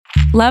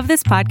Love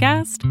this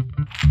podcast?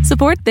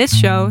 Support this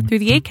show through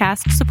the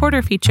Acast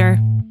supporter feature.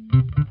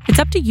 It's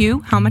up to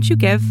you how much you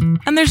give,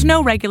 and there's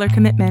no regular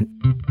commitment.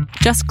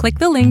 Just click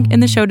the link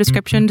in the show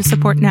description to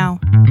support now.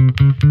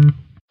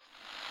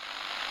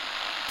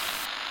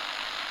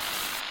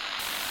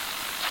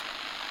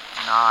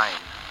 Nine,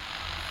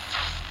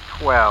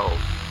 12,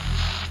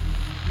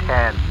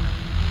 10,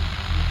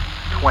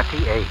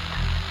 28,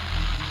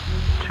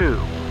 2,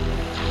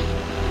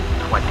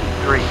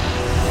 23.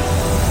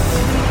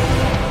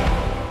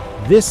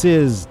 This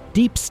is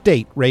Deep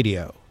State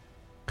Radio,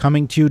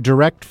 coming to you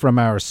direct from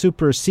our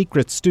super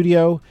secret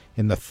studio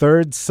in the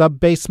third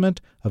sub-basement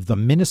of the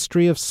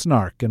Ministry of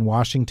Snark in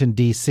Washington,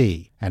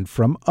 D.C., and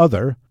from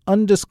other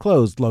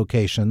undisclosed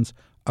locations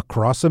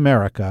across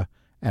America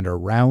and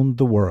around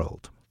the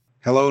world.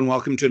 Hello and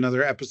welcome to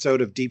another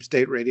episode of Deep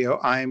State Radio.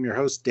 I am your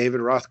host,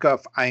 David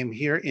Rothkopf. I am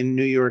here in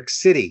New York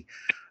City.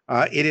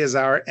 It is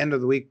our end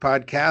of the week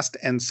podcast,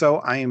 and so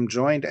I am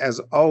joined, as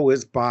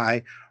always,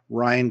 by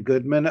Ryan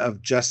Goodman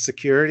of Just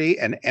Security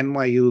and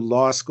NYU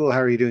Law School. How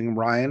are you doing,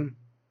 Ryan?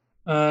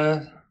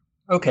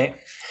 Okay.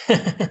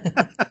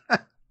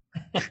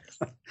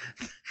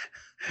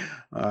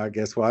 I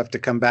guess we'll have to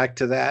come back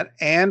to that.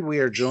 And we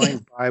are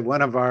joined by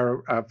one of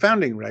our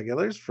founding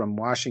regulars from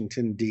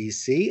Washington,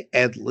 D.C.,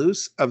 Ed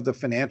Luce of the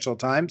Financial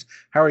Times.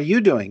 How are you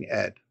doing,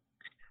 Ed?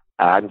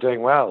 I'm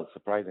doing well,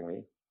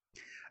 surprisingly.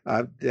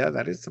 Yeah,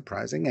 that is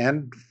surprising.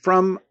 And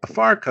from a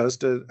far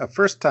coast, a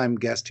first-time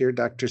guest here,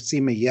 Dr.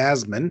 Seema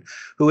Yasmin,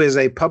 who is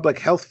a public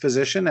health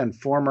physician and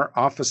former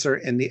officer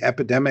in the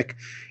Epidemic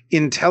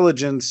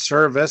Intelligence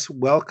Service.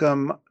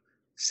 Welcome,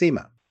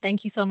 Seema.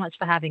 Thank you so much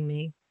for having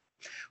me.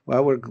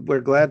 Well,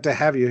 we're glad to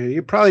have you here.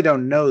 You probably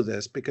don't know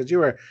this because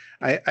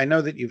I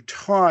know that you've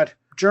taught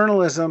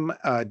journalism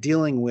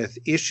dealing with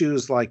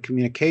issues like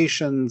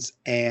communications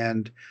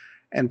and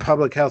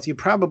public health. You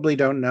probably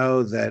don't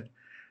know that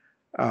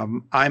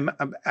I'm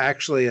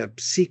actually a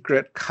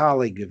secret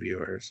colleague of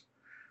yours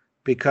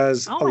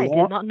because I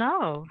did not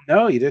know.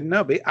 No, you didn't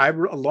know. But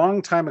a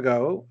long time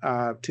ago,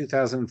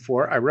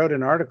 2004, I wrote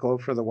an article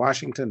for the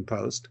Washington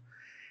Post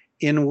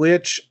in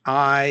which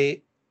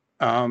I,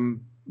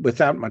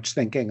 without much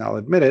thinking, I'll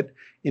admit it,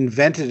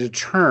 invented a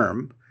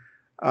term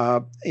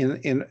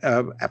in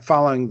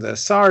following the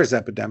SARS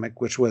epidemic,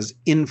 which was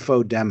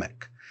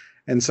infodemic.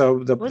 And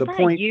so the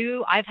point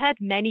I've heard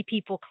many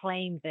people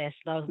claim this,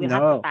 though. We'll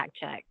have to fact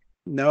check.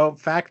 No,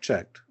 fact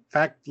checked.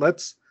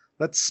 Let's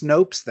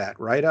Snopes that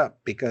right up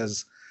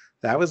because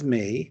that was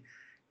me.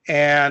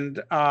 And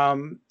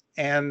of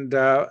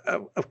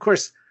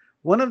course,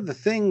 one of the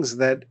things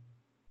that,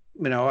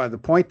 the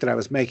point that I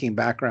was making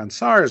back around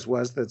SARS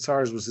was that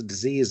SARS was a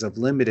disease of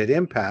limited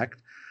impact,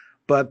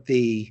 but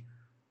the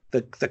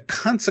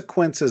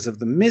consequences of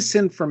the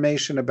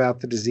misinformation about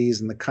the disease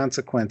and the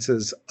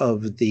consequences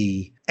of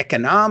the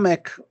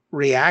economic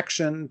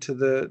reaction to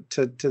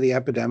the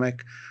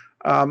epidemic,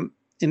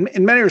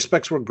 in many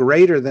respects, were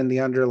greater than the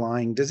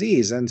underlying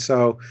disease. And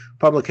so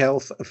public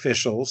health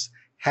officials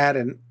had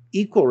an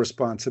equal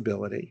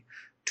responsibility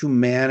to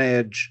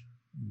manage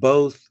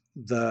both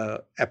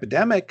the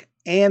epidemic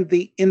and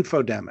the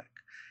infodemic.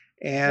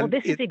 And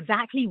this is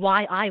exactly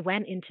why I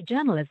went into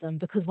journalism,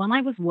 because when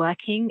I was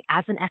working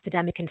as an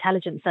epidemic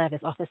intelligence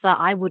service officer,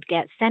 I would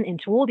get sent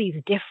into all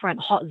these different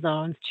hot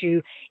zones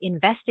to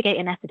investigate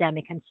an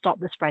epidemic and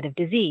stop the spread of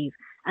disease.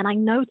 And I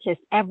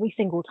noticed every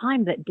single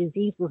time that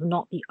disease was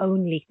not the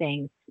only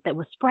thing that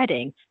was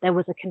spreading. There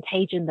was a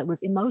contagion that was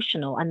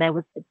emotional, and there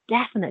was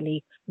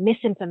definitely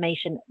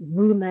misinformation,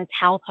 rumors,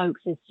 health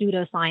hoaxes,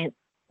 pseudoscience,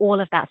 all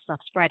of that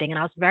stuff spreading. And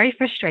I was very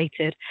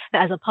frustrated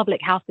that as a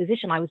public health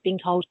physician, I was being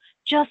told,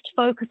 just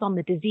focus on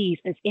the disease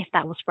as if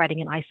that was spreading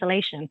in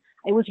isolation.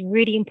 It was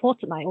really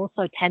important. I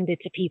also tended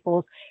to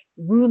people's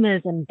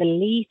rumors and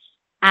beliefs.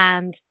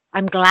 And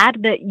I'm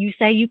glad that you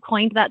say you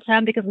coined that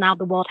term, because now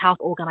the World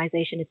Health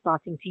Organization is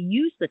starting to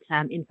use the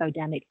term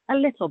infodemic a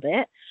little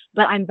bit,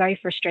 but I'm very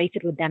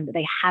frustrated with them that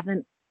they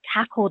haven't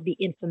tackled the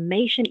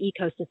information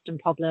ecosystem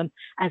problem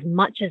as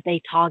much as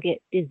they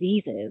target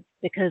diseases,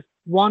 because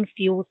one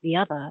fuels the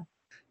other.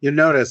 You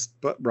noticed,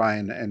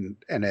 Ryan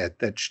and Ed,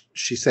 that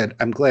she said,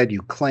 I'm glad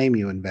you claim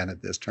you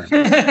invented this term.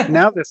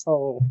 Now this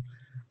whole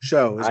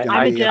show is going to be...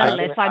 I'm a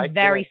journalist, so I'm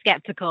very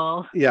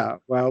skeptical. Yeah,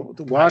 well,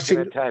 the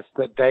Washington... I can attest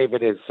that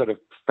David is sort of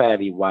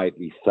fairly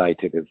widely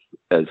cited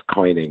as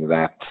coining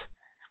that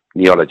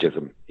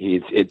neologism.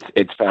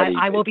 It's fairly...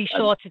 I will be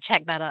sure to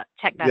check that out.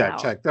 Yeah,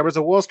 check. There was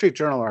a Wall Street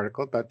Journal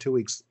article about 2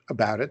 weeks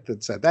about it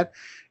that said that,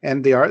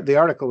 and the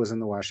article was in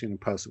the Washington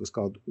Post. It was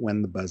called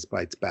 "When the Buzz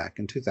Bites Back"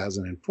 in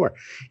 2004.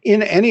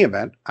 In any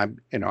event, I'm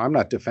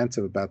not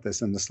defensive about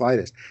this in the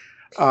slightest,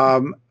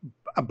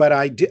 but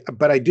I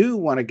do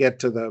want to get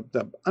to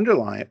the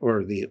underlying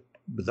or the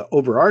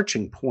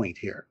overarching point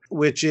here,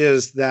 which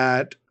is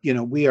that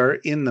we are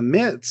in the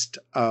midst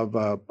of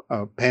a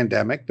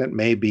pandemic that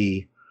may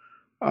be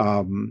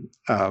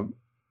the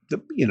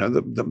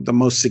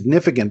most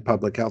significant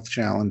public health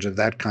challenge of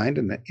that kind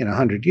in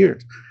 100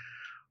 years.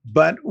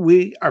 But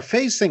we are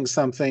facing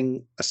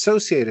something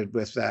associated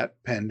with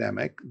that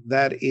pandemic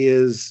that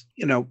is,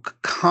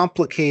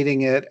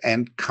 complicating it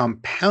and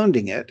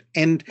compounding it,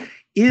 and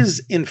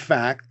is in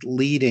fact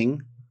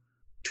leading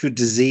to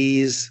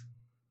disease,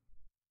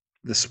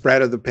 the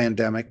spread of the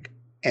pandemic,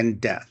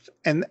 and death.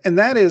 And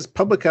that is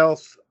public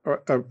health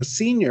or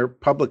senior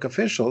public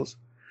officials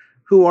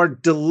who are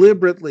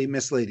deliberately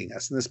misleading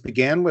us. And this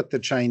began with the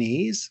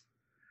Chinese,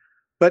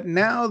 but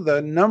now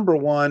the number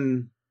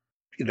one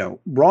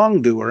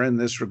wrongdoer in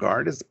this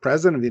regard is the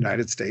president of the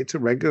United States, who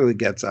regularly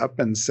gets up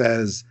and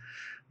says,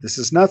 this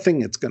is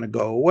nothing, it's going to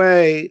go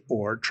away,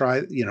 or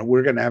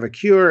we're going to have a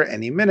cure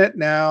any minute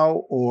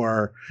now,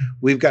 or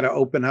we've got to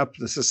open up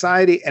the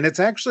society. And it's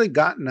actually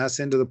gotten us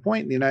into the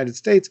point in the United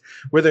States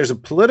where there's a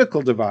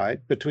political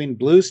divide between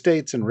blue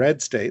states and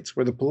red states,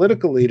 where the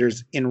political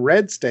leaders in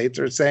red states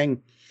are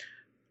saying,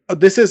 oh,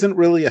 this isn't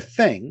really a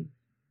thing,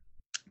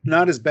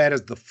 not as bad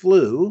as the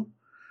flu.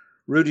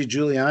 Rudy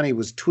Giuliani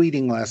was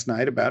tweeting last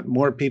night about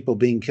more people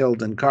being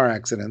killed in car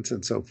accidents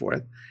and so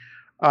forth.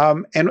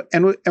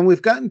 And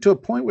we've gotten to a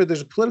point where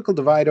there's a political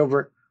divide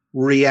over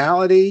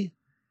reality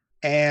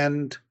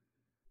and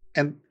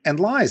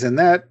lies. And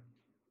that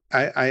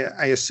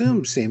I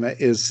assume, Seema,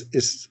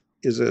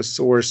 is a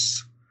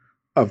source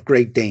of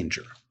great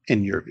danger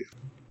in your view.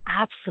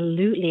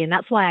 Absolutely. And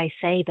that's why I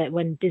say that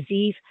when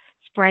disease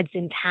spreads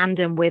in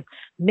tandem with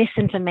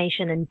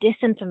misinformation and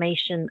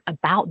disinformation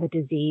about the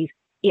disease,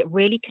 it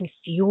really can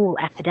fuel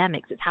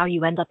epidemics. It's how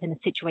you end up in a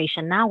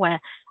situation now where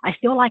I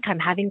feel like I'm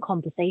having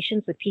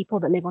conversations with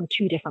people that live on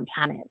two different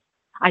planets.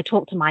 I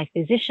talk to my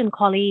physician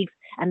colleagues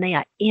and they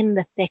are in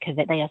the thick of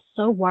it. They are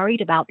so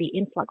worried about the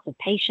influx of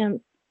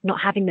patients,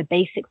 not having the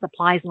basic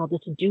supplies in order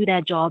to do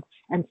their job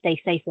and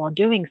stay safe while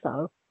doing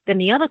so. Then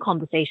the other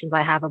conversations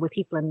I have are with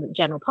people in the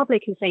general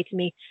public who say to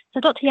me,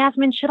 so Dr.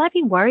 Yasmin, should I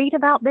be worried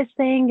about this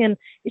thing? And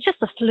it's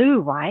just a flu,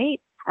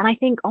 right? And I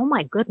think, oh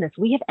my goodness,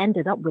 we have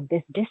ended up with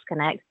this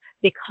disconnect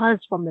because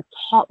from the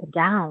top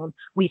down,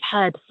 we've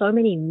heard so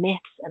many myths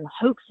and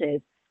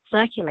hoaxes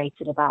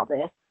circulated about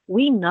this.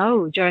 We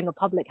know during a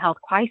public health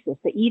crisis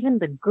that even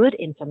the good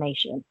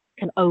information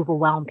can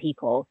overwhelm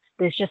people.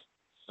 There's just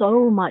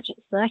so much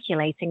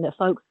circulating that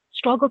folks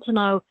struggle to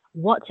know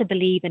what to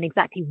believe and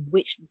exactly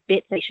which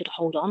bits they should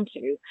hold on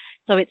to.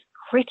 So it's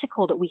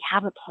critical that we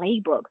have a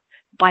playbook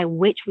by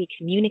which we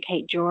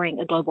communicate during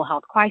a global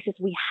health crisis.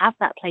 We have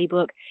that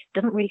playbook. It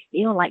doesn't really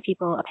feel like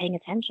people are paying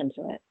attention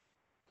to it.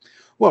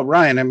 Well,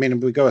 Ryan, I mean, if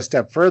we go a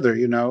step further,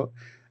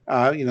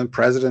 the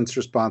president's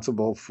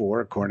responsible for,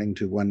 according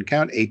to one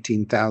count,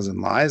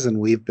 18,000 lies. And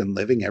we've been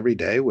living every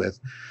day with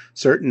a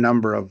certain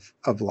number of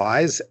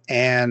lies.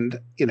 And,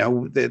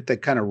 they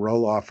kind of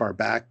roll off our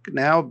back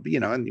now,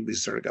 and we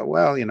sort of go,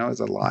 well, it's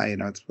a lie,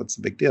 what's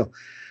the big deal?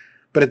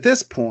 But at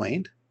this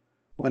point,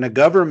 when a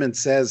government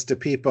says to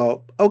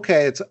people,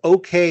 okay, it's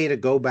okay to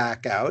go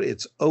back out,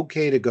 it's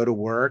okay to go to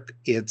work,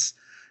 it's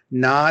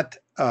not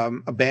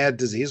a bad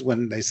disease,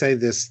 when they say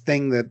this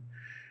thing that,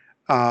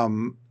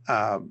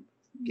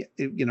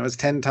 is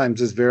 10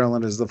 times as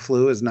virulent as the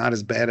flu, is not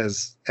as bad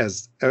as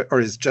or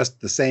is just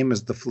the same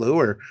as the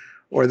flu,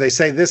 or they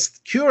say this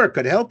cure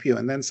could help you,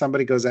 and then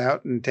somebody goes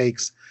out and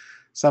takes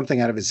something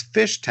out of his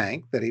fish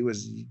tank that he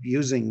was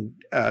using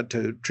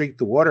to treat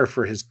the water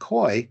for his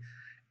koi,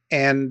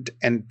 and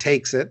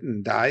takes it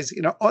and dies.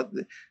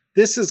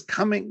 This is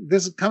coming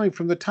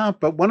from the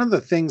top. But one of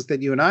the things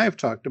that you and I have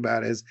talked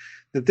about is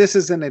that this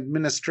is an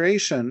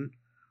administration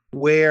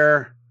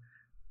where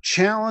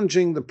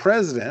challenging the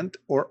president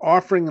or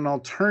offering an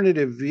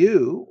alternative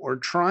view or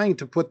trying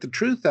to put the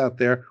truth out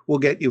there will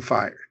get you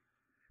fired.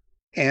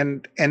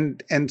 And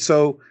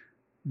so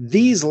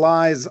these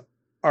lies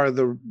are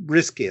the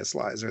riskiest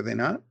lies, are they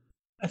not?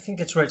 I think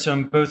that's right. So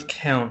on both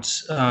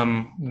counts,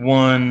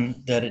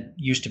 one, that it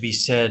used to be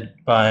said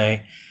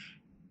by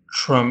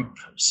Trump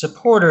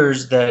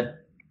supporters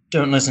that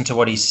don't listen to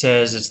what he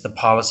says, it's the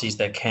policies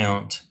that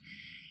count.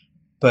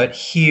 But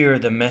here,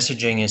 the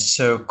messaging is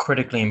so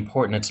critically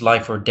important. It's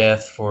life or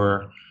death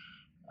for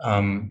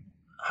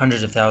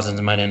hundreds of thousands.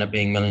 It might end up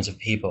being millions of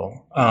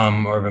people,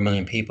 or over a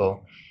million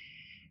people.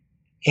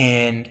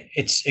 And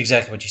it's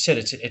exactly what you said.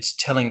 It's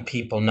telling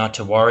people not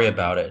to worry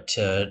about it,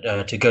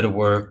 to go to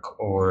work,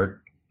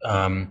 or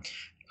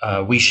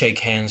we shake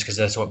hands because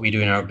that's what we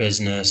do in our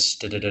business.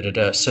 So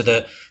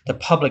the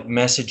public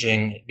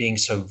messaging being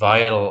so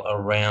vital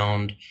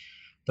around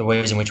the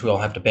ways in which we all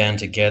have to band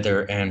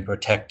together and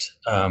protect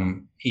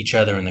each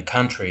other in the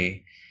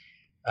country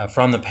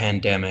from the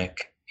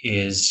pandemic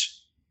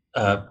is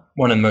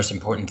one of the most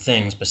important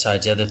things,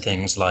 besides other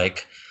things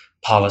like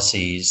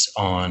policies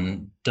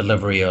on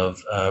delivery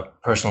of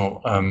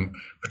personal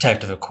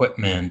protective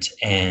equipment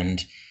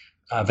and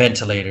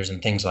ventilators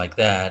and things like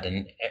that,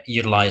 and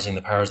utilizing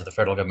the powers of the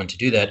federal government to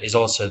do that, is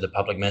also the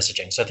public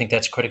messaging. So I think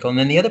that's critical. And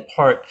then the other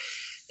part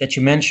that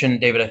you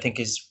mentioned, David, I think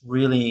is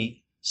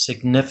really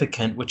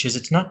significant, which is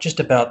it's not just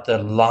about the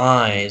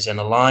lies, and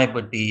a lie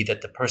would be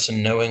that the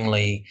person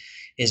knowingly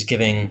is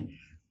giving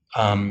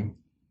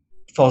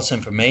false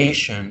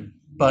information,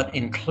 but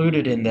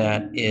included in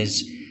that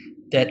is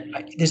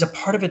there's a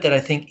part of it that I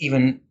think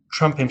even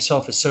Trump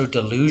himself is so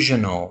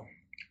delusional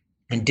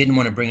and didn't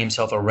want to bring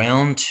himself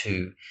around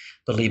to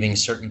believing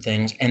certain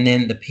things. And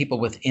then the people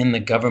within the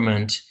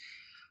government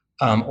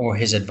or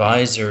his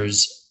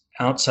advisors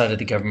outside of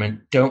the government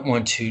don't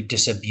want to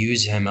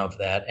disabuse him of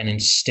that, and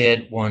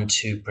instead want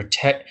to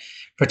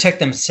protect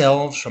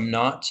themselves from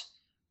not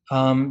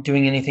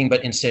doing anything,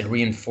 but instead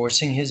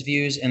reinforcing his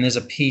views. And there's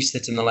a piece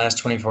that's in the last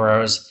 24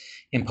 hours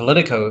in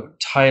Politico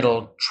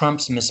titled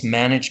 "Trump's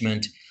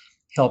Mismanagement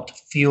Helped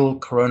Fuel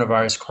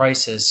Coronavirus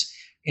Crisis,"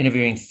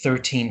 interviewing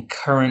 13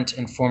 current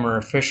and former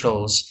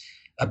officials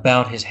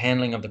about his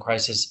handling of the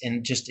crisis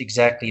in just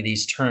exactly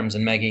these terms.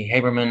 And Maggie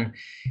Haberman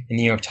in the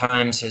New York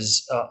Times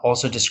has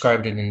also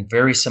described it in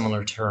very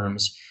similar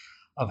terms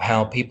of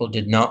how people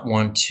did not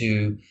want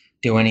to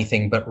do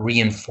anything but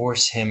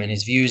reinforce him and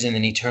his views. And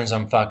then he turns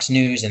on Fox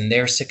News and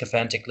they're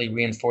sycophantically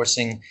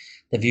reinforcing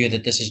the view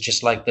that this is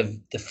just like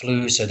the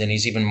flu. So then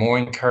he's even more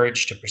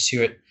encouraged to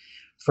pursue it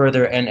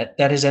further. And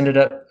that has ended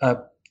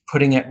up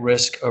putting at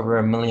risk over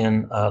 1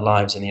 million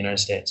lives in the United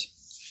States.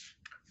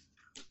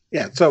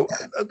 Yeah. So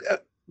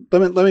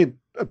let me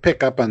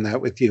pick up on that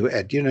with you,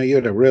 Ed. You know, you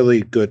had a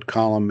really good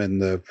column in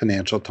the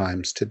Financial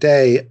Times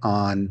today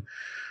on,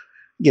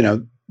 you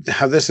know,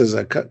 how this is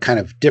a kind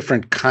of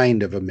different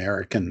kind of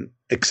American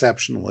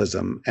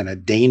exceptionalism and a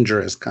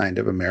dangerous kind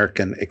of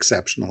American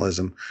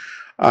exceptionalism.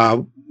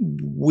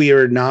 We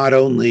are not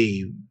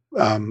only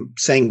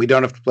saying we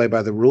don't have to play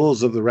by the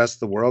rules of the rest of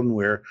the world, and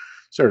we're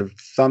sort of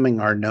thumbing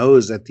our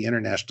nose at the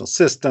international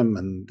system,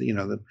 and you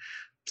know,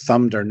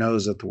 thumbed our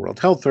nose at the World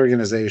Health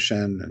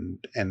Organization,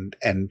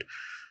 and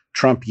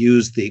Trump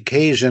used the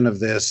occasion of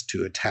this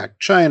to attack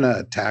China,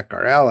 attack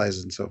our allies,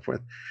 and so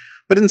forth.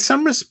 But in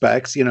some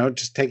respects, you know,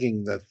 just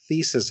taking the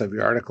thesis of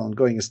your article and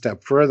going a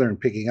step further and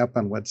picking up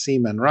on what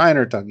Seema and Ryan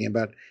are talking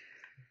about,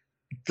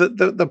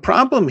 the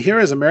problem here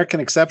is American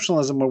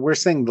exceptionalism, where we're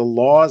saying the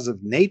laws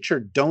of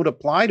nature don't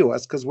apply to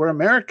us because we're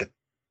American.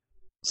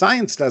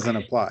 Science doesn't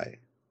apply.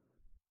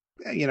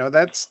 You know,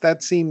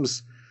 that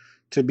seems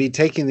to be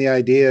taking the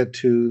idea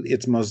to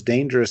its most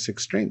dangerous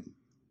extreme.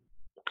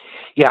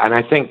 Yeah, and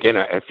I think, you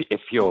know,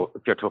 if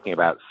you're talking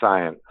about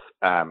science,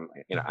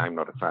 you know, I'm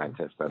not a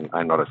scientist and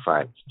I'm not a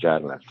science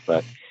journalist,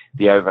 but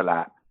the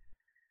overlap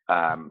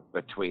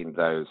between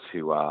those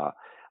who are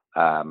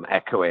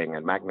echoing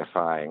and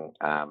magnifying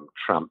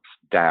Trump's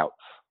doubts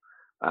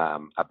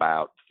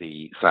about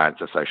the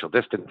science of social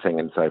distancing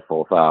and so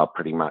forth are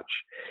pretty much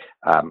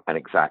an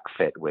exact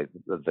fit with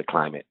the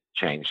climate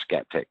change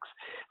skeptics.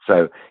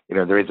 So, you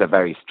know, there is a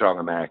very strong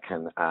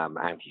American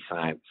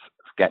anti-science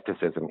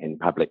skepticism in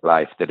public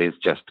life that is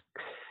just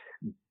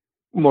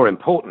more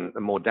important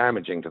and more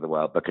damaging to the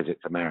world because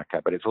it's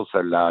America, but it's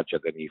also larger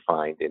than you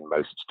find in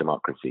most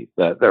democracies.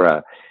 There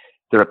are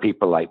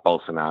people like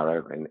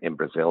Bolsonaro in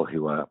Brazil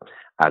who are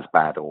as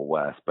bad or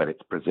worse, but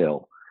it's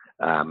Brazil.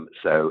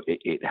 So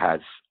it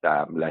has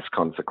less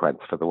consequence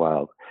for the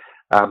world.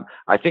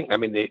 I think, I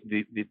mean,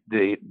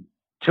 the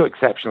two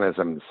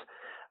exceptionalisms,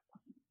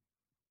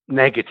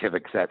 negative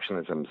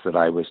exceptionalisms that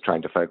I was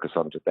trying to focus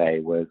on today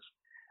was,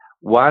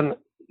 one,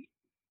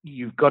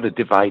 you've got a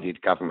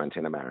divided government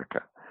in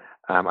America.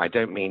 I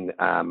don't mean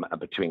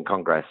between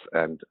Congress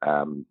and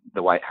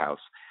the White House.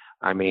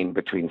 I mean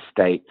between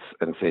states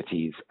and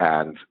cities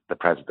and the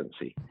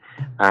presidency.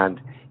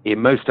 And in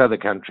most other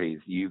countries,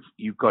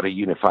 you've got a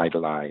unified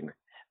line.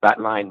 That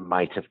line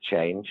might have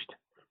changed.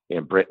 You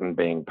know, Britain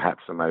being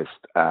perhaps the most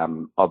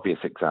obvious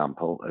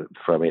example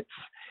from its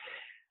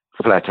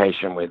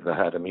flirtation with the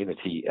herd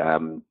immunity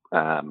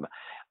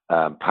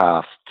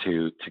path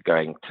to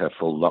going to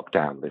full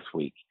lockdown this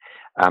week.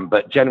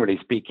 But generally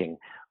speaking,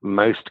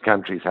 most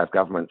countries have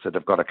governments that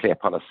have got a clear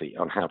policy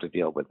on how to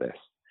deal with this.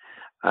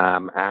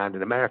 And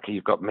in America,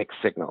 you've got mixed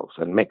signals,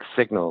 and mixed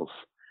signals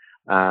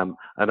are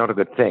not a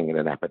good thing in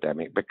an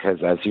epidemic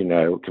because, as you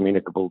know,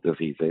 communicable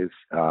diseases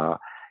are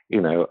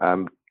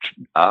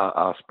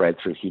spread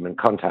through human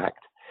contact.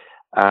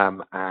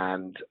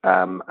 And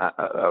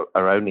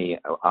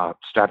our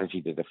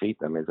strategy to defeat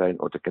them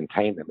or to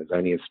contain them is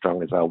only as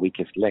strong as our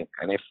weakest link.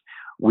 And if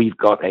we've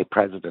got a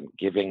president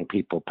giving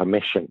people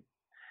permission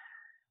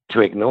to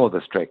ignore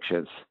the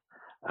strictures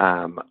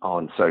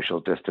on social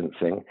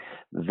distancing,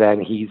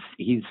 then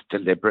he's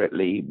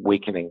deliberately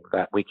weakening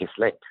that weakest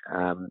link,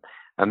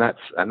 and that's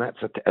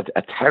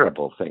a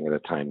terrible thing at a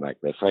time like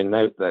this. I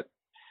note that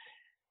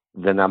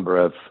the number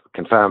of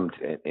confirmed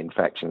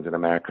infections in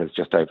America has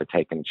just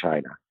overtaken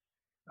China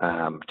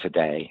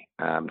today.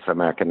 So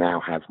America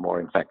now has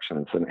more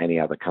infections than any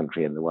other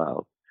country in the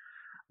world,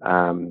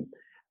 and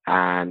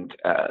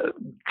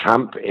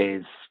Trump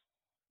is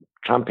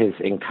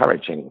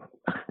encouraging.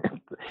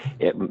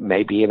 It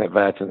may be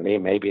inadvertently,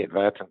 maybe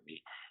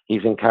advertently,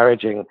 he's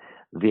encouraging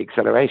the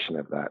acceleration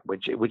of that,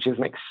 which is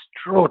an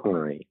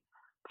extraordinary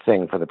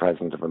thing for the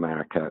President of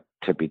America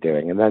to be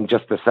doing. And then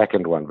just the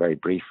second one, very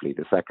briefly,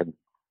 the second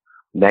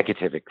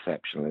negative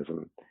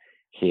exceptionalism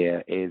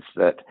here is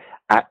that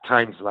at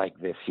times like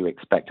this, you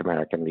expect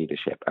American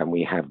leadership, and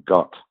we have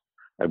got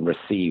and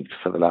received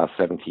for the last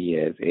 70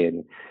 years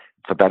in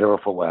for better or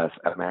for worse,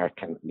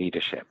 American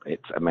leadership.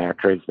 It's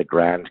America is the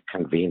grand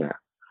convener.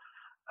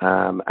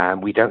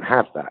 And we don't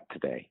have that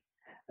today.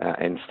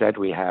 Instead,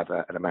 we have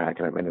an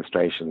American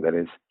administration that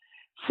is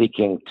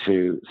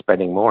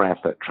spending more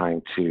effort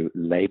trying to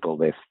label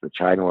this the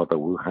China or the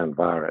Wuhan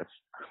virus,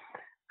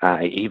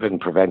 even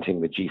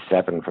preventing the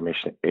G7 from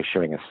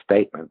issuing a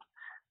statement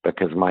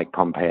because Mike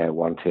Pompeo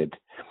wanted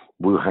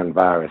Wuhan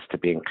virus to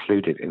be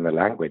included in the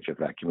language of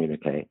that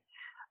communique,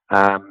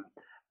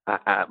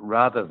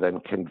 rather than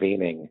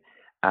convening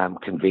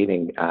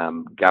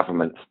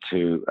governments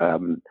to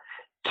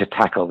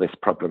tackle this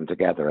problem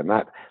together. And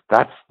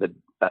that's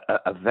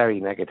a very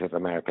negative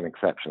American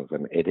exception,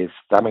 and it is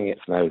thumbing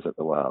its nose at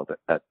the world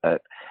at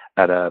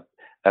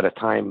a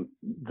time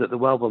that the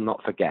world will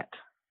not forget.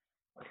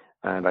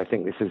 And I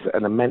think this is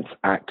an immense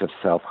act of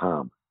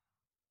self-harm.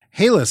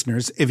 Hey,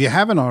 listeners, if you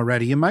haven't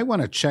already, you might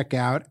want to check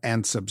out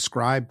and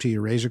subscribe to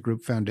Eurasia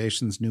Group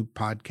Foundation's new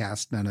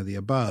podcast, None of the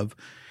Above.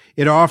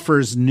 It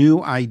offers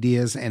new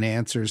ideas and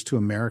answers to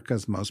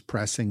America's most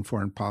pressing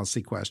foreign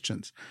policy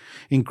questions.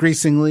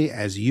 Increasingly,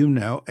 as you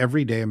know,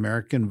 everyday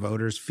American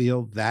voters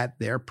feel that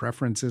their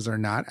preferences are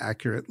not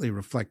accurately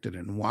reflected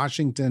in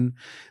Washington.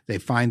 They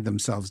find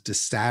themselves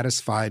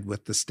dissatisfied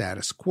with the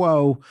status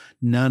quo.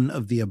 None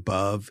of the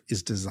Above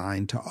is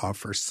designed to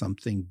offer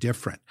something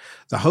different.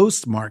 The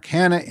host, Mark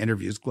Hanna,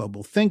 interviews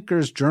global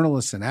thinkers,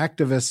 journalists, and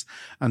activists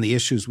on the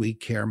issues we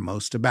care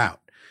most about.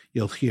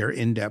 You'll hear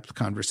in-depth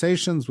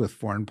conversations with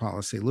foreign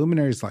policy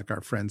luminaries like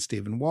our friend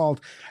Stephen Wald,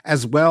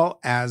 as well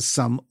as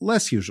some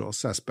less usual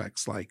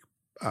suspects like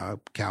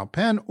Kal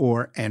Penn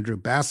or Andrew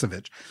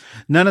Bacevich.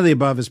 None of the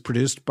Above is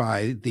produced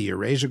by the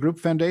Eurasia Group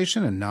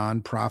Foundation, a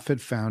nonprofit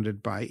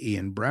founded by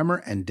Ian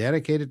Bremmer and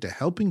dedicated to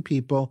helping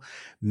people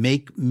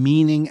make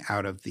meaning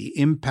out of the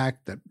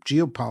impact that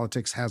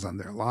geopolitics has on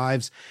their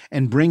lives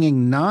and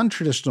bringing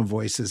non-traditional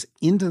voices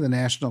into the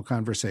national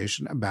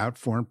conversation about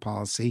foreign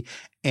policy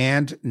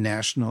and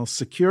national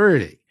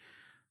security.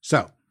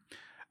 So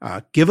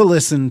give a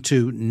listen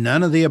to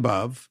None of the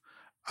Above,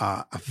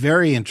 a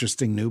very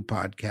interesting new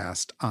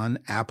podcast on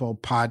Apple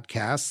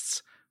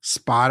Podcasts,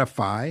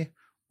 Spotify,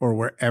 or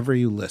wherever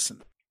you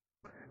listen.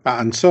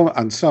 On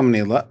so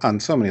many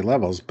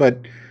levels, but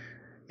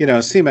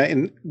Seema,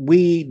 and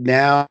we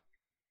now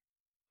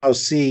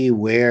see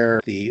where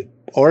the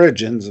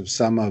origins of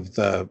some of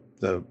the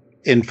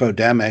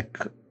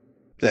infodemic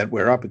that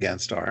we're up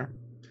against are,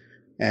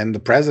 and the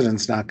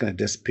president's not going to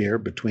disappear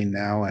between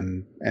now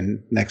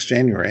and next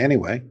January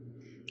anyway.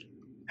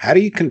 How do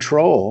you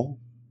control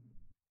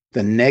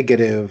the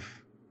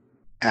negative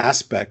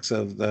aspects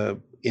of the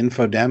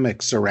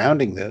infodemic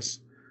surrounding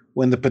this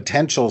when the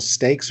potential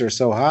stakes are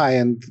so high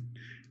and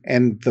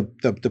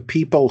the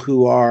people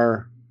who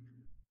are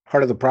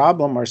part of the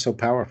problem are so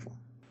powerful?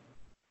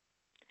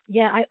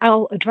 Yeah,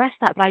 I'll address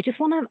that, but I just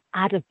want to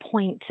add a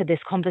point to this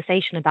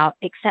conversation about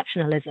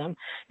exceptionalism,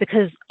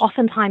 because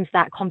oftentimes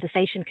that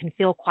conversation can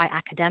feel quite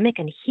academic.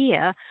 And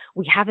here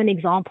we have an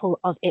example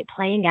of it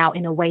playing out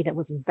in a way that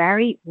was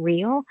very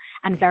real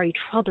and very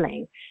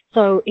troubling.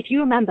 So if you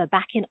remember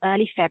back in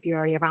early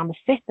February, around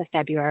the 5th of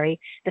February,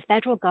 the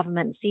federal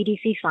government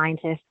CDC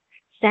scientists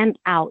sent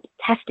out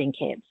testing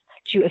kits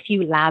to a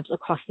few labs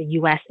across the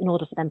US in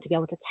order for them to be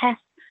able to test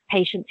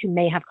patients who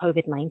may have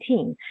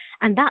COVID-19.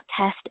 And that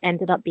test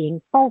ended up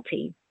being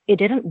faulty. It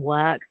didn't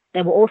work.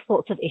 There were all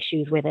sorts of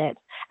issues with it.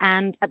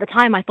 And at the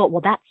time I thought,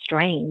 well, that's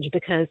strange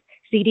because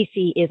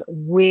CDC is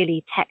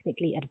really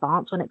technically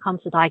advanced when it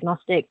comes to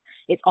diagnostics.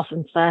 It's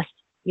often first,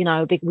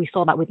 we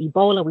saw that with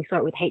Ebola, we saw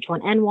it with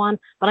H1N1,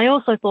 but I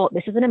also thought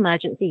this is an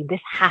emergency. This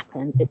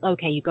happens. It's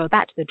okay. You go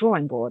back to the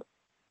drawing board.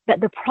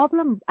 But the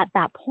problem at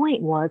that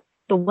point was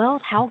the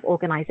World Health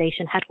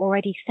Organization had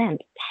already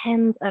sent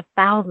tens of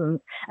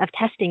thousands of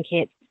testing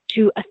kits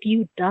to a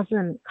few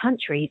dozen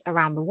countries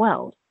around the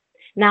world.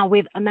 Now,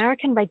 with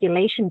American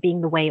regulation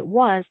being the way it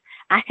was,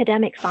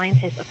 academic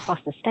scientists across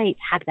the states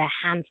had their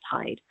hands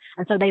tied.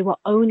 And so they were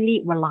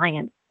only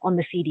reliant on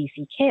the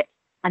CDC kit,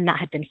 and that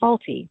had been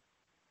faulty.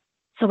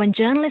 So when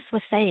journalists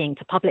were saying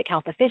to public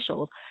health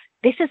officials,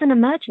 this is an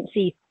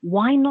emergency,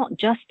 why not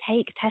just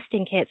take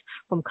testing kits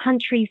from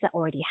countries that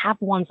already have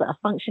ones that are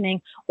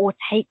functioning, or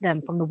take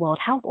them from the World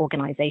Health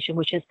Organization,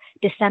 which has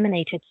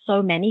disseminated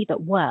so many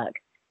that work?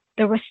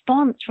 The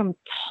response from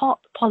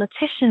top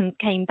politicians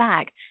came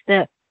back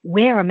that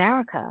we're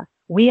America.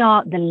 We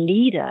are the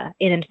leader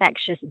in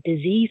infectious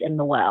disease in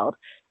the world.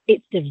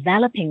 It's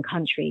developing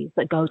countries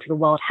that go to the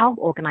World Health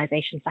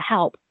Organization for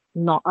help,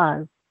 not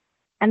us.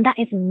 And that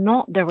is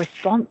not the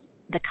response,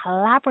 the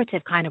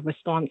collaborative kind of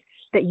response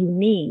that you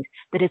need,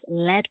 that is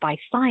led by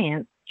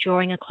science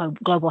during a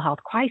global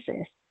health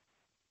crisis.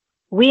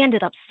 We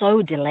ended up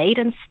so delayed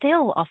and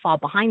still are far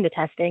behind the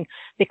testing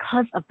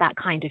because of that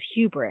kind of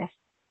hubris.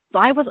 So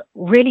I was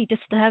really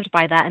disturbed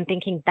by that and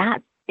thinking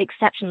that's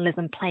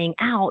exceptionalism playing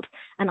out.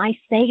 And I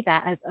say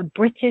that as a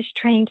British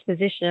trained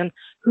physician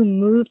who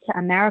moved to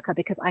America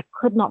because I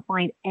could not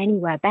find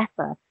anywhere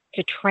better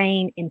to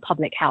train in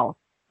public health.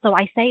 So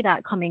I say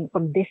that coming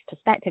from this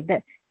perspective,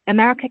 that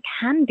America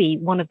can be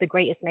one of the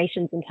greatest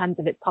nations in terms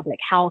of its public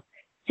health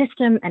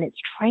system and its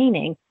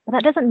training, but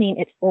that doesn't mean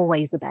it's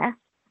always the best.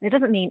 It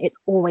doesn't mean it's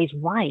always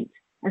right.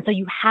 And so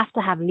you have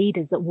to have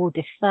leaders that will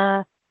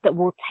defer, that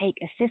will take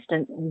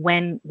assistance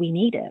when we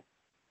need it.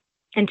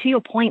 And to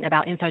your point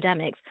about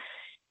infodemics,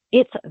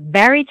 it's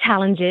very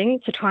challenging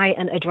to try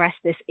and address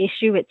this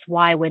issue. It's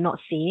why we're not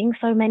seeing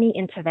so many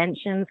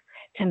interventions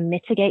to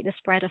mitigate the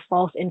spread of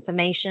false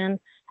information.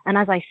 And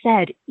as I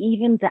said,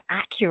 even the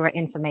accurate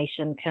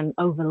information can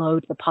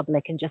overload the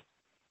public and just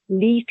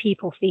leave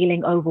people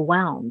feeling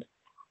overwhelmed.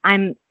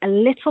 I'm a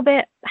little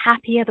bit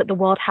happier that the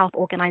World Health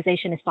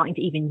Organization is starting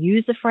to even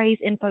use the phrase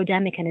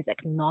infodemic and is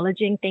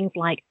acknowledging things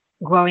like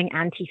growing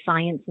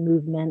anti-science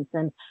movements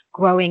and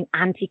growing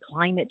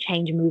anti-climate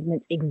change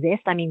movements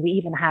exist. I mean, we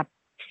even have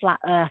flat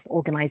earth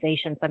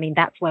organizations. I mean,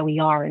 that's where we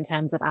are in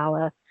terms of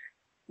our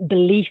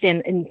belief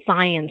in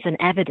science and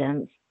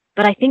evidence.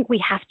 But I think we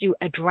have to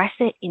address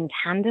it in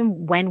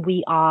tandem. When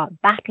we are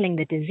battling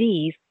the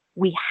disease,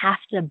 we have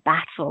to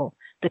battle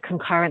the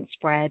concurrent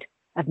spread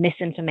of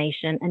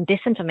misinformation and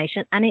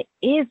disinformation. And it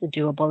is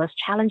doable, as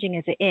challenging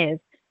as it is.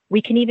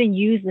 We can even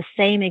use the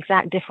same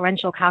exact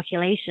differential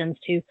calculations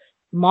to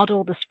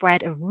model the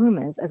spread of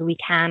rumors as we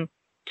can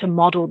to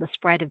model the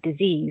spread of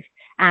disease.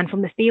 And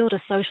from the field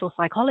of social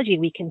psychology,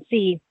 we can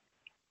see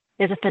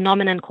there's a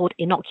phenomenon called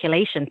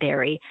inoculation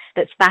theory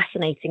that's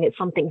fascinating. It's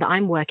something that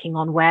I'm working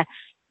on, where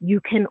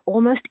you can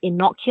almost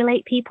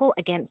inoculate people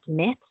against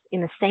myths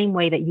in the same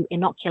way that you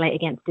inoculate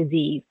against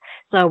disease.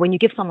 So when you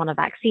give someone a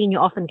vaccine,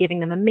 you're often giving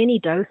them a mini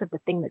dose of the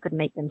thing that could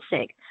make them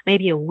sick,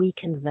 maybe a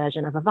weakened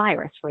version of a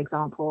virus, for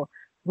example.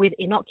 With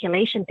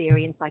inoculation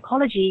theory in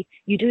psychology,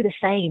 you do the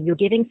same. You're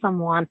giving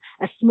someone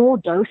a small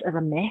dose of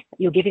a myth.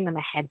 You're giving them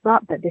a heads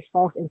up that this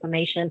false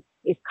information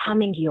is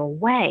coming your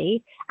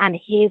way. And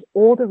here's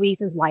all the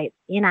reasons why it's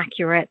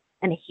inaccurate.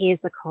 And here's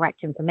the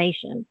correct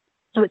information.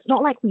 So it's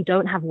not like we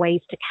don't have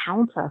ways to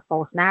counter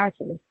false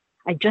narratives.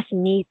 I just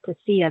need to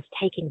see us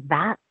taking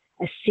that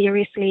as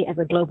seriously as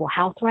a global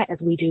health threat as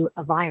we do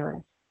a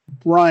virus.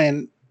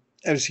 Ryan,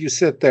 as you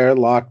sit there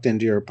locked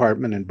into your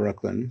apartment in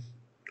Brooklyn,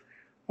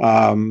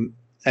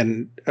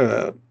 and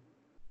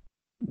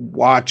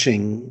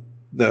watching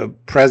the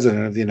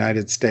president of the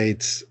United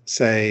States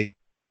say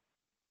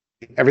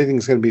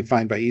everything's going to be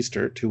fine by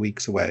Easter, 2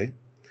 weeks away,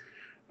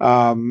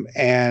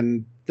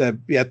 and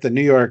yet the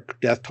New York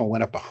death toll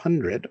went up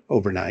 100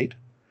 overnight,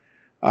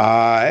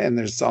 and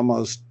there's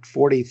almost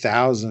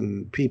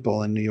 40,000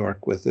 people in New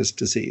York with this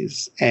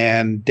disease.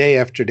 And day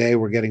after day,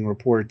 we're getting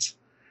reports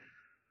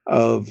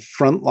of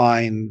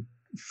frontline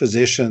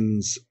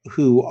physicians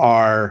who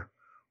are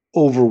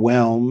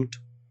overwhelmed,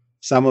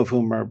 some of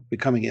whom are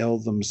becoming ill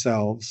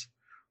themselves,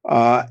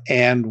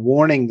 and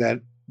warning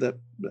that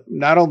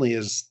not only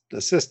is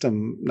the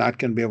system not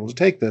going to be able to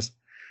take this,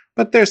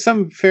 but there's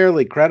some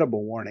fairly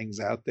credible warnings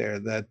out there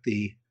that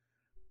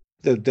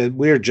that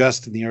we're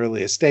just in the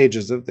earliest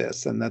stages of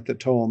this, and that the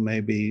toll may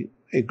be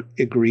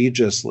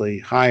egregiously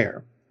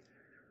higher.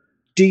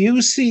 Do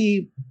you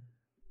see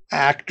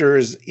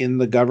actors in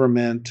the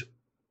government,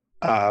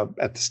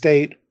 at the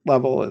state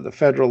level, at the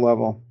federal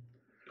level,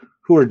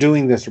 who are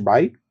doing this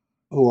right,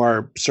 who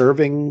are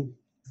serving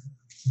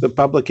the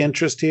public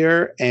interest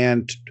here,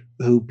 and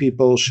who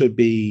people should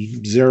be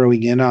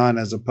zeroing in on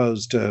as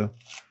opposed to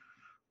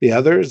the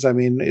others? I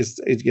mean,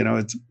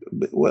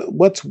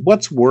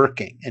 what's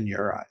working in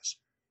your eyes?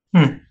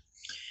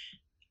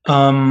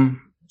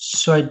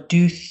 So I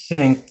do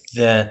think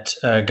that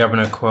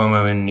Governor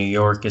Cuomo in New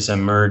York is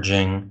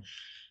emerging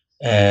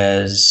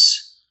as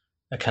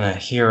a kind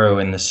of hero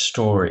in the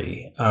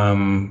story,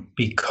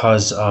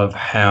 because of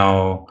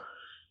how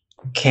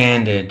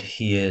candid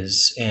he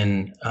is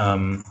in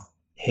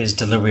his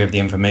delivery of the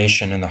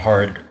information and the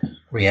hard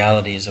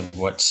realities of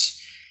what's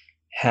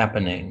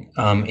happening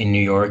in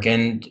New York,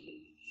 and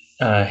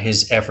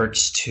his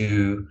efforts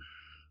to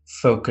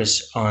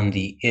focus on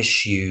the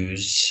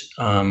issues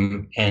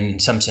and in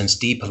some sense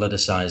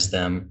depoliticize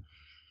them,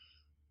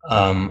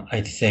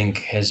 I think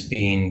has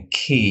been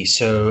key.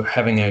 So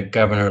having a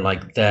governor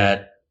like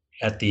that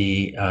at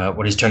the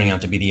what is turning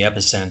out to be the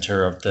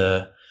epicenter of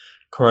the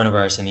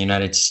coronavirus in the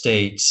United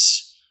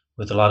States,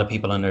 with a lot of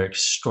people under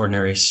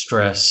extraordinary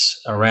stress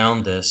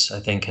around this,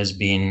 I think has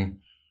been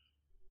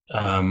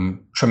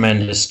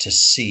tremendous to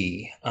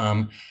see.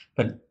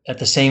 But at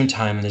the same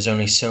time, there's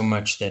only so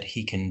much that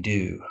he can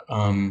do.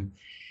 And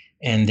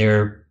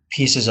there are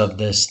pieces of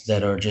this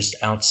that are just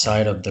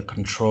outside of the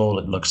control,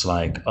 it looks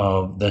like,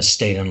 of the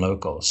state and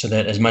local. So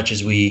that as much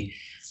as we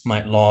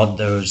might laud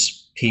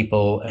those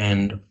people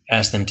and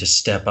ask them to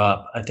step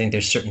up, I think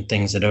there's certain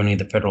things that only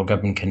the federal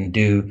government can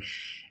do.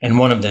 And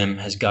one of them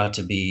has got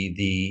to be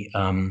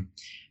the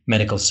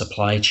medical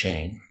supply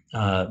chain,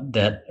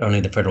 that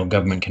only the federal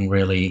government can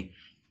really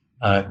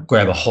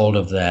grab a hold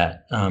of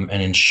that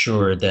and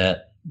ensure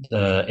that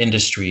the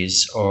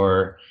industries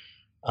are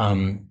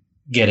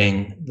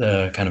getting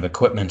the kind of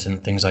equipment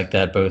and things like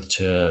that, both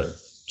to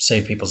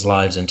save people's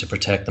lives and to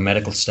protect the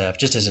medical staff,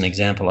 just as an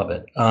example of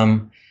it.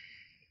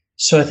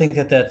 So I think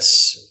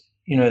that's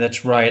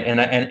right.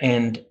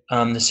 And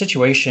the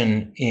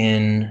situation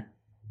in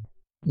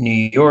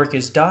New York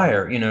is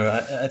dire.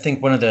 I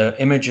think one of the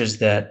images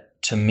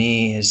that to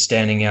me is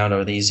standing out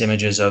are these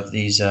images of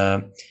these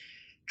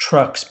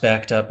trucks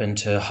backed up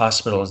into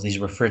hospitals, these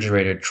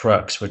refrigerated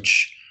trucks,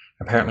 which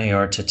apparently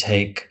are to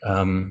take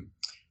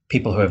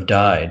people who have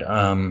died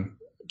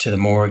to the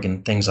morgue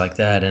and things like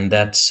that. And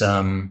that's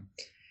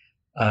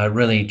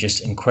really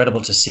just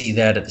incredible to see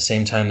that at the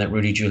same time that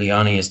Rudy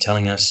Giuliani is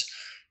telling us,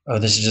 oh,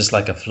 this is just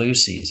like a flu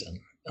season.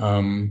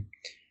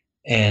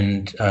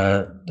 And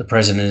the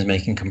president is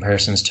making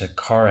comparisons to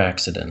car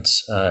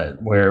accidents,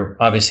 where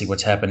obviously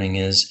what's happening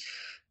is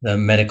the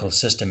medical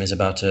system is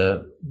about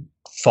to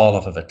fall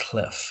off of a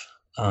cliff.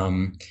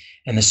 And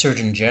the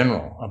Surgeon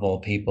General, of all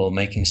people,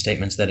 making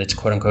statements that it's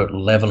quote unquote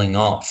leveling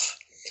off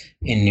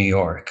in New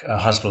York,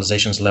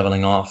 hospitalizations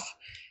leveling off.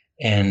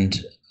 And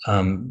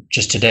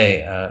just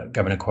today,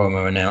 Governor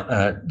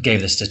Cuomo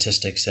gave the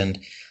statistics, and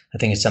I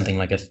think it's something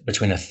like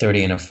between a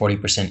 30 and a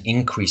 40%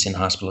 increase in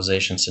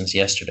hospitalization since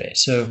yesterday.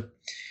 So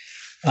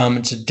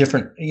it's a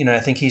different, I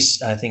think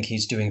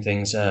he's doing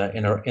things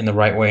in the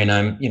right way.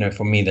 And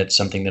for me, that's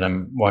something that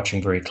I'm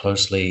watching very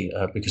closely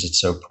because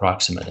it's so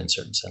proximate in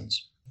certain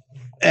sense.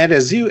 And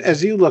as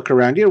you look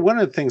around, one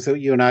of the things that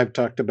you and I have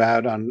talked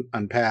about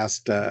on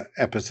past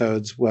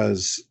episodes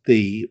was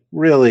the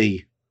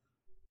really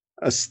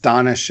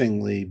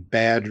astonishingly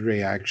bad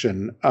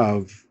reaction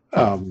of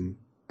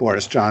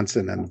Boris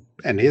Johnson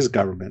and his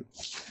government.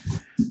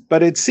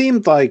 But it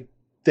seemed like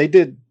they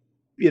did,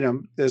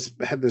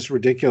 had this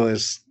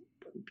ridiculous,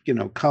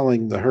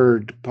 culling the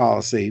herd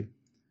policy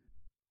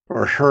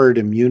or herd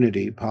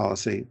immunity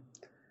policy.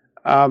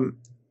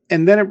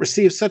 And then it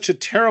received such a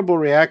terrible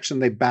reaction,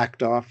 they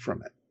backed off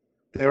from it.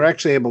 They were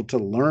actually able to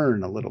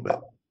learn a little bit.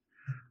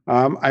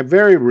 I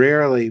very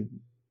rarely,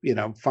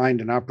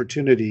 find an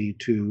opportunity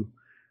to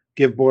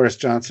give Boris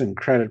Johnson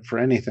credit for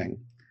anything.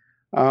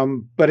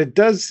 But it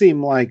does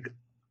seem like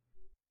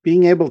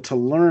being able to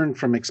learn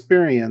from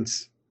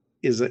experience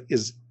is a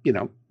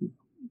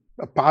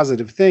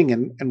positive thing,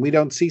 and we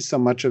don't see so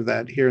much of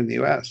that here in the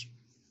U.S.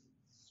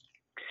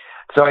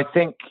 So I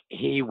think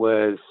he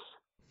was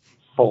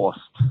forced.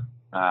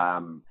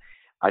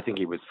 I think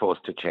he was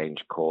forced to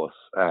change course,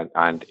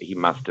 and he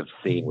must have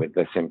seen with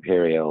this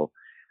Imperial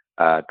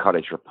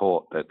College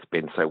report that's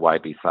been so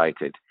widely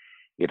cited.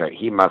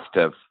 He must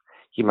have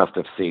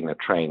seen a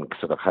train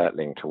sort of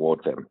hurtling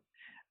towards him,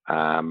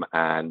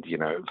 and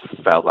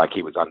felt like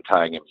he was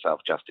untying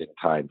himself just in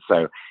time.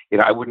 So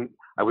I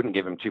wouldn't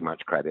give him too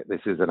much credit.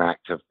 This is an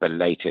act of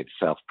belated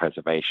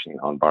self-preservation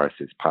on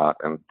Boris's part,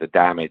 and the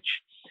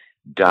damage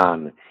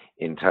done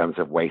in terms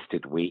of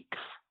wasted weeks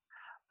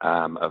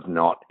of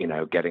not,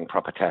 getting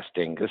proper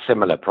testing. There's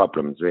similar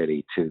problems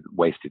really to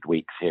wasted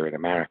weeks here in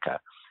America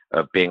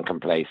of being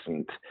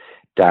complacent,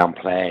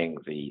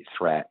 downplaying the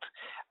threat,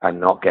 and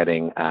not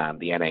getting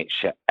the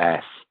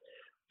NHS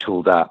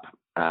tooled up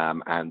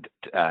and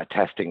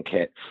testing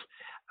kits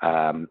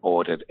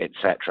ordered,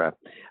 etc.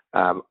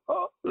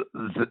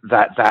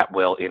 That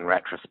will, in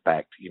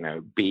retrospect,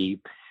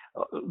 be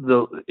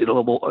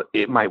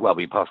it might well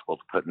be possible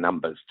to put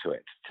numbers to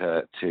it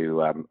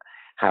to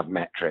have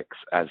metrics,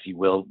 as you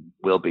will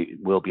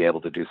be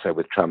able to do so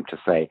with Trump, to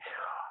say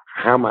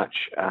how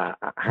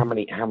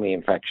many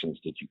infections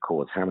did you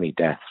cause, how many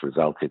deaths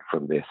resulted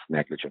from this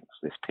negligence,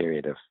 this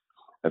period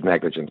of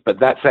negligence. But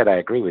that said, I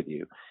agree with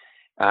you.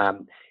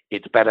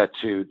 It's better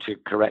to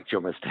correct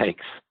your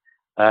mistakes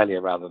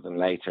earlier rather than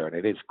later, and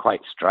it is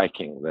quite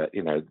striking that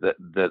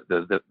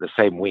the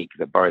same week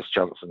that Boris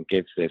Johnson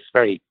gives this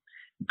very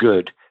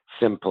good,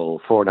 simple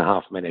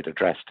 4.5-minute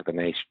address to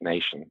the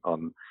nation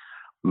on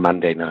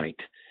Monday night,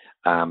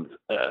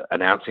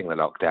 announcing the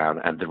lockdown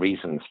and the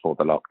reasons for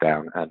the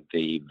lockdown and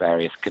the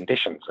various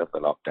conditions of the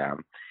lockdown.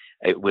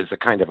 It was a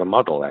kind of a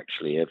model,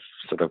 actually, of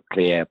sort of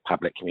clear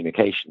public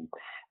communication.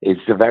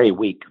 It's the very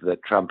week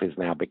that Trump is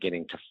now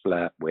beginning to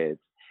flirt with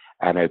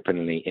and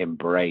openly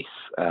embrace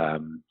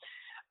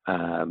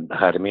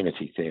herd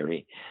immunity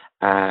theory.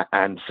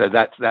 And so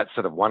that's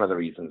sort of one of the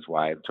reasons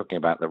why I'm talking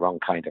about the wrong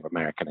kind of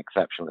American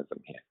exceptionalism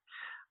here.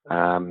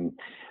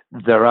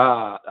 There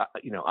are,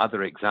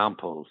 other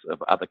examples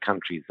of other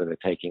countries that are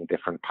taking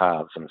different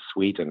paths, and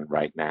Sweden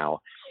right now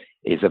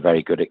is a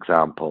very good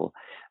example,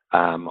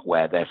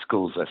 where their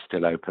schools are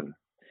still open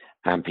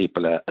and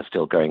people are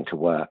still going to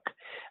work.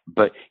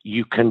 But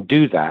you can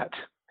do that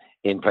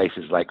in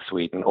places like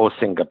Sweden or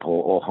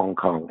Singapore or Hong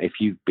Kong if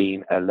you've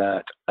been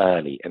alert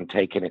early and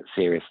taken it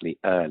seriously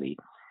early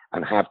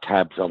and have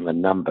tabs on the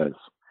numbers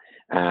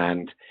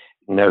and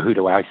know who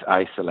to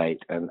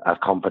isolate and are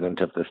confident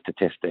of the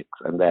statistics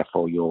and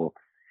therefore your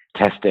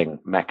testing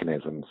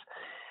mechanisms.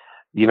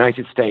 The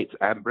United States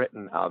and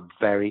Britain are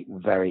very,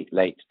 very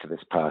late to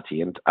this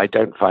party, and I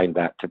don't find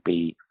that to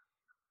be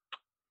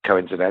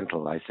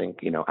coincidental. I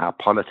think, our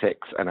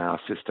politics and our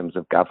systems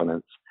of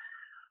governance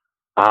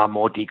are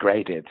more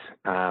degraded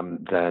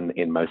than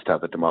in most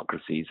other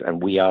democracies,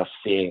 and we are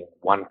seeing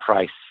one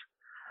price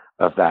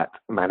of that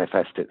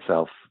manifest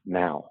itself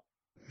now.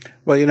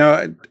 Well,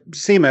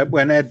 Seema,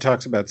 when Ed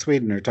talks about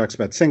Sweden or talks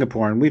about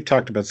Singapore, and we've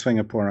talked about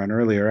Singapore on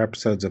earlier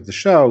episodes of the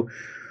show,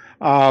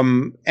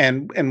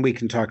 And we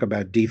can talk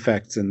about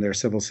defects in their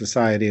civil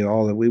society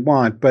all that we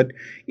want, but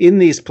in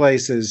these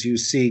places you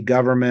see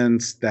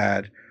governments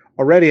that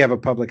already have a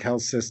public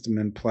health system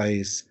in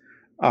place,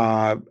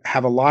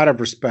 have a lot of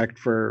respect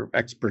for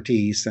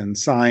expertise and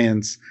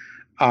science,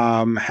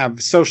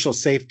 have social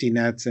safety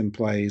nets in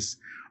place,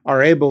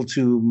 are able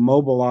to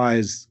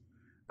mobilize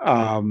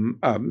a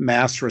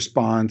mass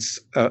response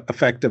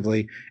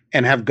effectively,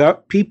 and have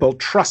people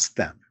trust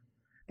them.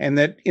 And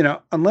that,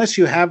 unless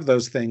you have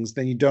those things,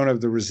 then you don't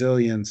have the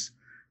resilience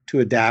to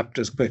adapt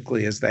as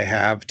quickly as they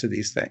have to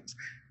these things,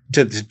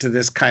 to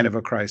this kind of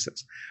a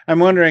crisis. I'm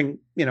wondering,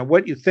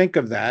 what you think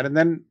of that. And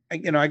then,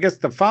 I guess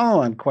the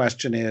follow-on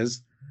question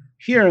is,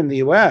 here in the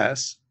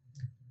U.S.,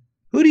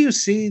 who do you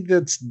see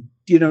that's,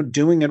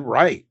 doing it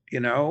right?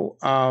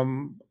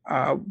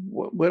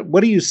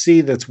 What do you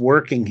see that's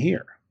working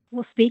here?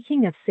 Well,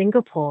 speaking of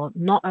Singapore,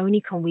 not only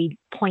can we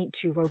point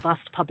to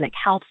robust public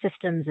health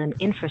systems and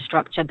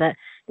infrastructure, but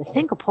the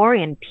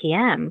Singaporean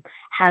PM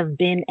has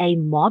been a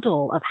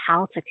model of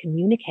how to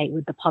communicate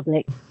with the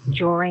public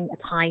during a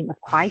time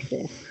of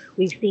crisis.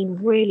 We've seen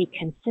really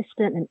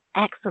consistent and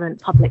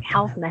excellent public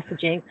health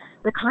messaging,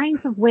 the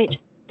kinds of which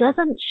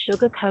doesn't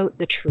sugarcoat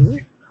the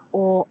truth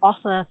or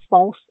offer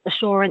false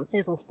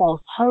assurances or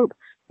false hope,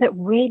 but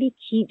really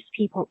keeps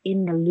people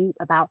in the loop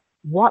about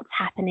what's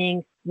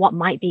happening, what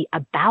might be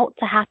about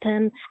to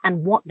happen,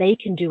 and what they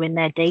can do in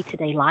their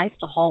day-to-day lives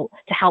to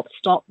help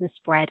stop the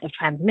spread of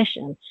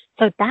transmission.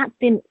 So that's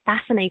been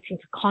fascinating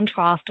to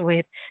contrast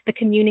with the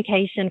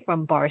communication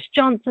from Boris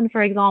Johnson,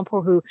 for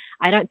example, who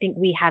I don't think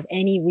we have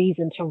any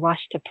reason to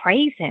rush to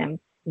praise him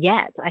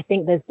yet. I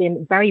think there's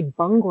been very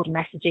bungled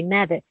messaging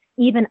there that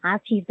even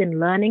as he's been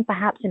learning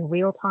perhaps in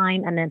real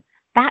time and then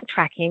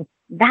backtracking,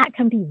 that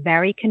can be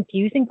very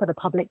confusing for the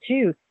public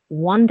too.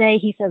 One day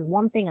he says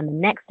one thing and the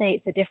next day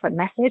it's a different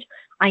message.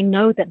 I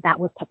know that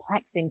was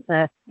perplexing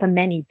for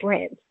many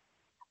Brits.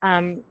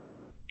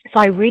 So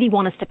I really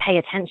want us to pay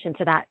attention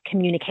to that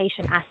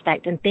communication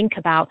aspect and think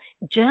about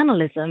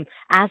journalism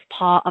as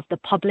part of the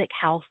public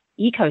health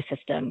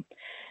ecosystem.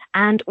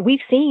 And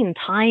we've seen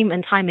time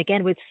and time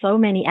again with so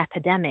many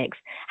epidemics,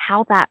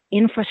 how that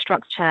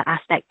infrastructure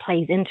aspect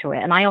plays into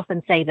it. And I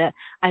often say that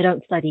I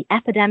don't study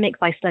epidemics,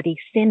 I study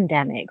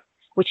syndemics,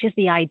 which is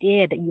the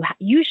idea that you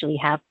usually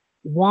have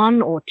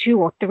one or two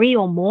or three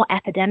or more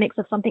epidemics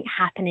of something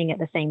happening at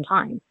the same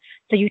time.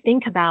 So you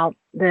think about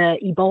the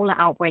Ebola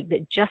outbreak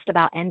that just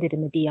about ended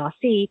in the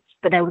DRC,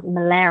 but there was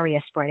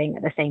malaria spreading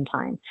at the same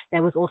time.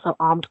 There was also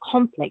armed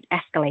conflict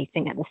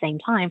escalating at the same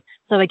time.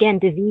 So again,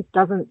 disease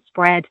doesn't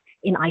spread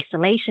in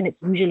isolation. It's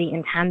usually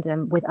in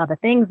tandem with other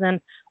things.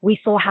 And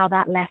we saw how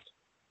that left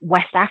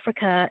West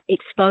Africa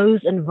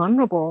exposed and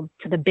vulnerable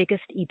to the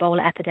biggest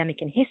Ebola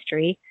epidemic in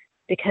history,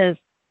 because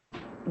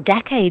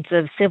decades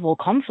of civil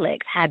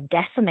conflict had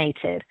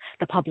decimated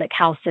the public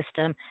health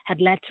system,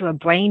 had led to a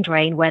brain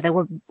drain where there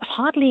were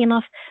hardly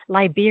enough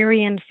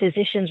Liberian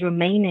physicians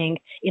remaining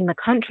in the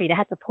country. They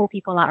had to pull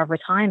people out of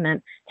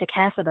retirement to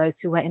care for those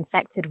who were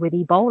infected with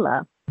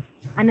Ebola.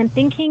 And then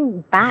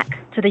thinking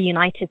back to the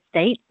United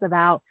States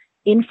about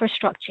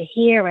infrastructure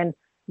here and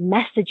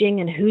messaging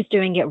and who's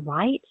doing it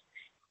right,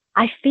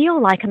 I feel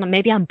like, and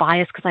maybe I'm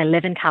biased because I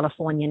live in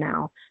California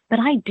now, but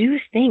I do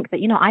think that,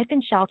 I've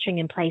been sheltering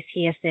in place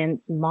here since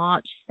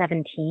March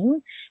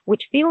 17,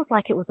 which feels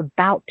like it was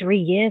about 3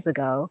 years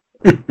ago.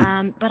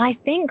 But I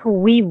think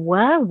we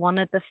were one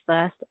of the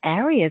first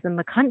areas in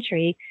the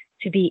country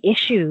to be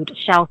issued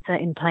shelter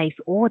in place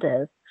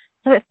orders.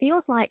 So it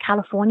feels like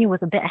California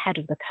was a bit ahead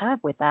of the curve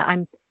with that.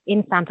 I'm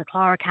in Santa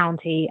Clara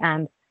County,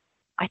 and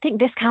I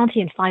think this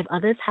county and 5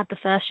 others had the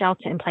first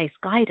shelter in place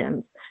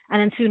guidance. And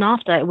then soon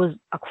after, it was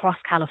across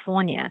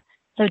California.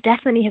 So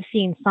definitely have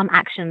seen some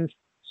actions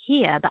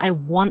here that I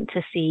want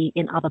to see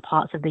in other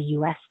parts of the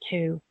U.S.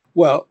 too.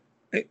 Well,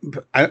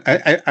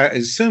 I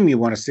assume you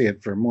want to see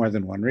it for more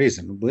than one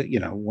reason.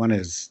 One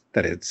is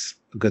that it's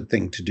a good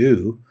thing to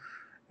do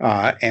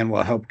and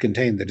will help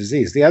contain the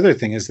disease. The other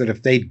thing is that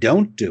if they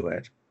don't do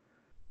it,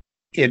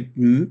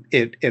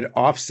 it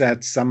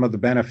offsets some of the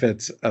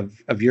benefits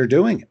of your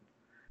doing it.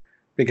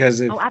 Because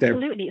if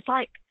absolutely.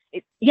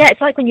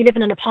 It's like when you live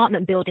in an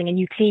apartment building and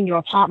you clean your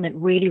apartment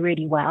really,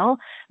 really well.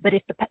 But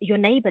if your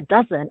neighbor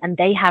doesn't and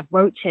they have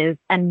roaches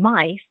and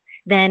mice,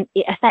 then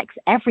it affects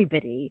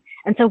everybody.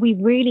 And so we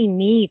really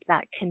need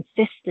that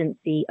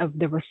consistency of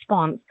the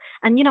response.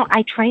 And,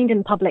 I trained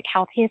in public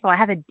health here, so I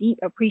have a deep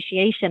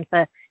appreciation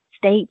for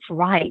states'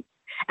 rights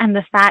and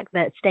the fact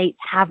that states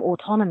have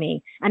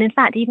autonomy. And in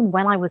fact, even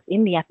when I was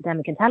in the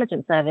Epidemic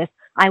Intelligence Service,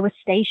 I was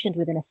stationed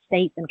within a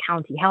state and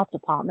county health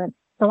department.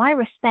 So I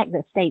respect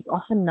that states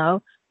often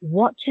know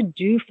what to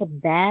do for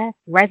their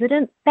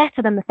residents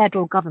better than the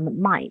federal government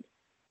might.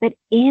 But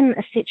in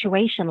a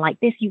situation like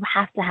this, you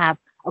have to have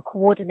a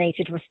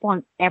coordinated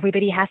response.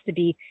 Everybody has to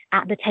be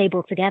at the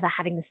table together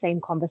having the same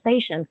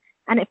conversation.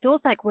 And it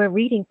feels like we're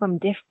reading from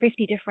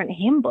 50 different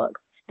hymn books.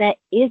 There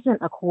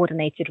isn't a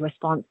coordinated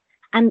response.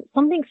 And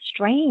something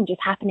strange is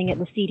happening at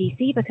the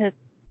CDC because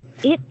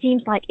it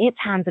seems like its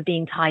hands are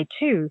being tied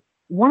too.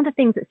 one of the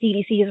things that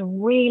CDC is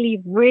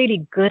really,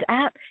 really good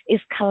at is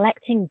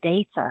collecting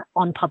data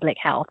on public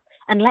health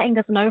and letting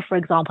us know, for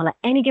example, at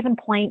any given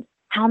point,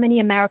 how many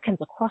Americans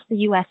across the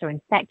US are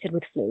infected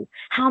with flu,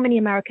 how many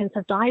Americans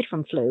have died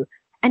from flu.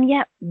 And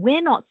yet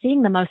we're not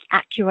seeing the most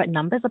accurate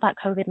numbers about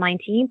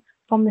COVID-19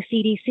 from the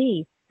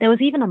CDC. There was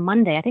even a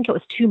Monday, I think it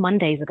was 2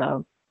 Mondays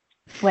ago,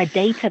 where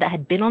data that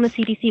had been on the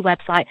CDC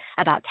website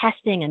about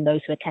testing and those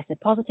who had tested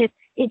positive,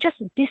 it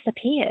just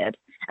disappeared.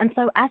 And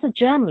so as a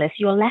journalist,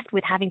 you're left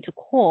with having to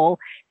call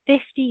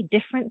 50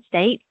 different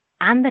states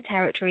and the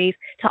territories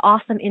to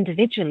ask them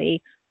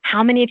individually,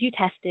 how many of you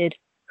tested,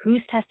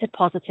 who's tested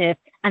positive,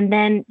 and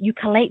then you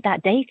collate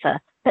that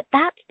data. But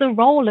that's the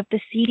role of the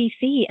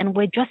CDC, and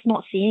we're just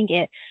not seeing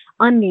it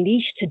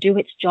unleashed to do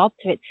its job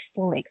to its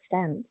full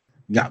extent.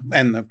 Yeah,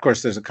 and of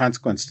course, there's a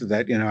consequence to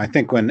that. I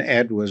think when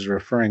Ed was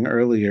referring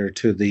earlier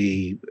to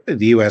the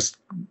U.S.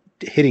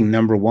 hitting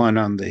number one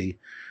on the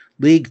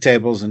league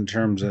tables in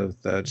terms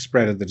of the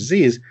spread of the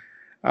disease,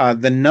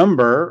 the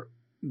number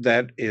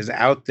that is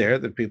out there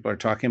that people are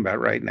talking about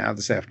right now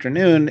this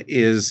afternoon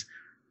is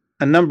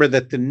a number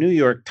that the New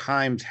York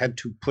Times had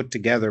to put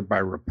together by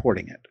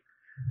reporting it.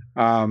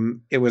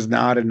 It was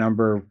not a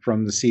number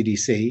from the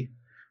CDC.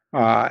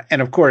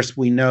 And of course,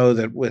 we know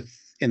that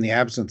in the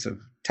absence of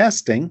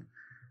testing,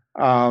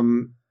 we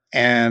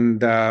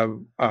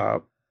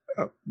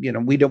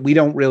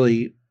don't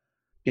really,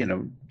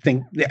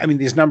 think,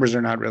 these numbers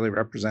are not really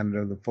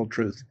representative of the full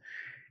truth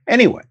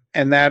anyway.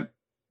 And that,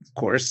 of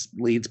course,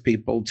 leads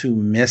people to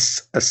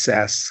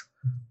misassess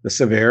the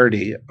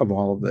severity of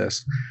all of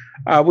this.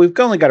 We've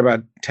only got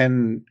about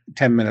 10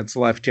 minutes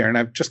left here, and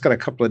I've just got a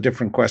couple of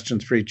different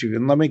questions for each of you.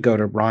 And let me go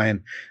to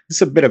Brian. This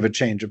is a bit of a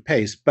change of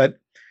pace, but,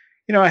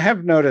 I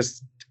have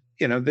noticed,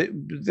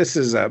 this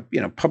is a,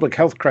 public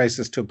health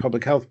crisis to a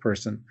public health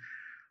person,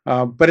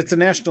 but it's a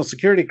national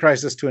security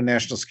crisis to a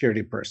national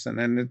security person.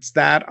 And it's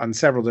that on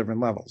several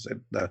different levels.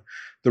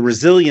 The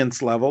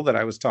resilience level that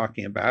I was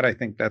talking about, I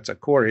think that's a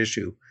core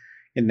issue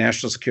in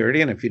national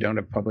security. And if you don't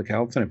have public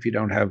health, and if you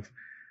don't have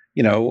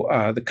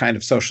the kind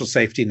of social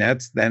safety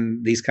nets,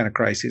 then these kind of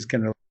crises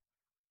can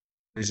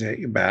really set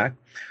you back.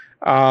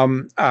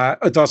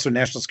 It's also a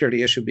national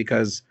security issue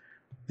because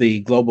the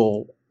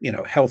global,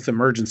 health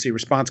emergency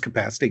response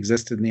capacity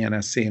existed in the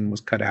NSC and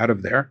was cut out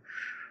of there.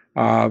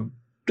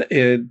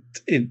 There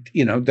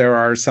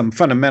are some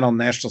fundamental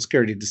national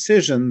security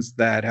decisions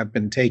that have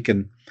been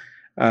taken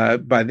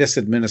by this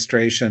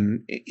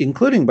administration,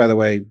 including, by the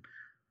way,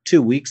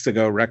 2 weeks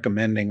ago,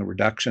 recommending a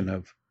reduction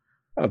of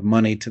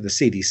money to the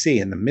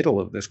CDC in the middle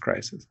of this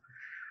crisis.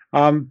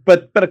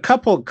 But a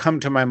couple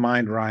come to my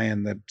mind,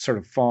 Ryan, that sort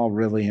of fall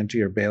really into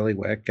your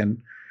bailiwick.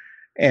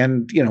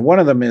 And one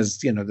of them is,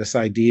 this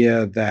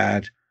idea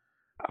that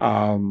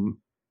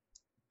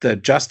the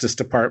Justice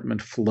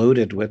Department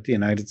floated with the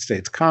United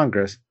States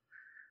Congress,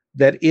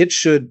 that it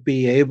should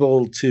be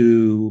able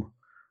to,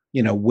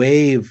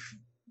 waive,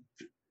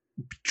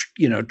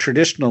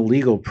 traditional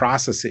legal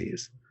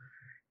processes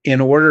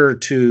in order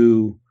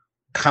to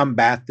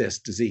combat this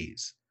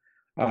disease.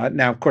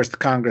 Now, of course, the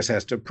Congress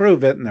has to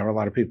approve it, and there were a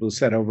lot of people who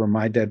said over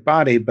my dead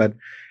body, but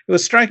it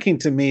was striking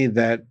to me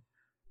that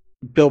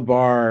Bill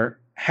Barr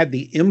had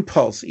the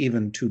impulse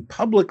even to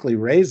publicly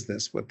raise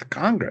this with the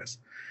Congress,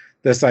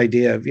 this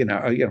idea of, I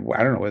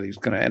don't know whether he's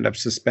going to end up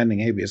suspending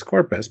habeas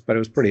corpus, but it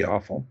was pretty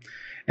awful.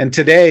 And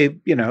today,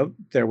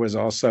 there was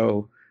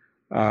also,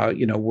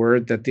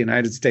 word that the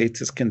United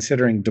States is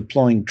considering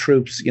deploying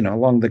troops,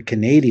 along the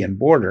Canadian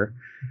border.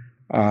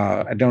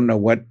 I don't know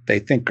what they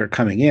think are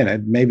coming in.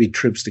 It may be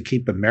troops to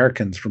keep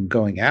Americans from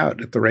going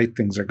out at the rate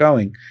things are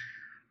going.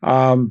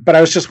 But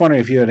I was just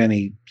wondering if you had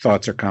any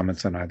thoughts or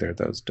comments on either of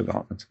those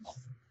developments.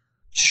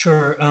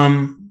 Sure.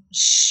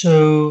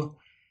 So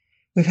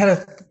we've had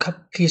a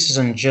couple pieces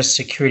on just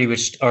security,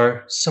 which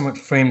are somewhat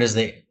framed as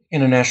the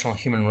international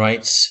human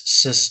rights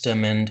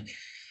system and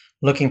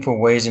looking for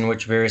ways in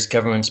which various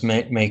governments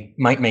might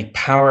make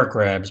power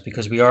grabs,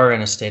 because we are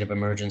in a state of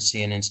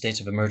emergency, and in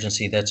states of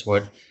emergency, that's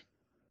what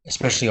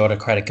especially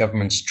autocratic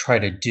governments try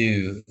to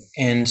do.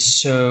 And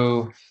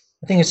so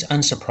I think it's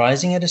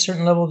unsurprising at a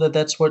certain level that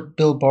that's what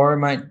Bill Barr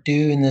might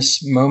do in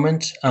this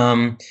moment.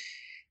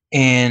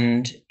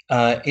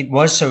 It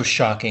was so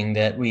shocking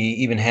that we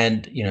even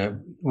had,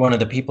 one of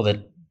the people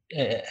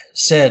that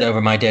said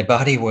over my dead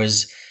body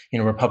was,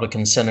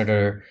 Republican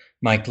Senator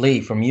Mike Lee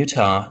from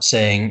Utah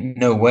saying,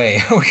 no way,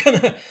 we're going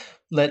to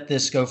let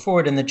this go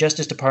forward. And the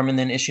Justice Department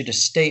then issued a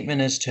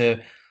statement as to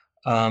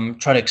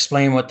try to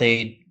explain what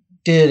they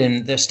did.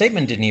 And the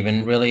statement didn't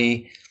even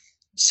really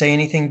say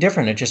anything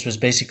different. It just was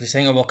basically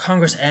saying, oh, well,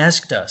 Congress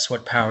asked us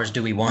what powers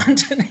do we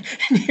want. and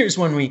here's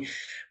one we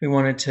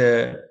wanted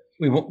to,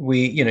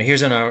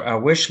 here's on our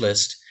wish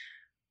list.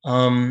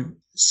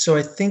 So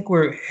I think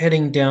we're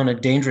heading down a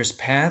dangerous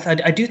path.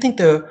 I do think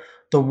the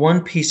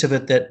one piece of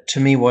it that to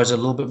me was a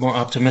little bit more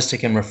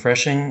optimistic and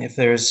refreshing, if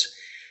there's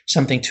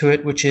something to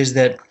it, which is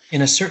that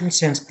in a certain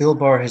sense, Bill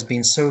Barr has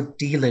been so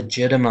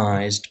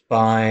delegitimized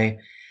by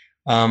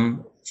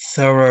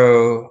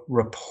thorough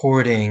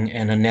reporting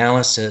and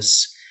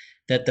analysis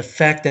that the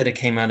fact that it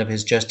came out of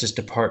his Justice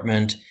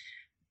Department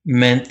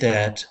meant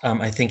that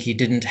I think he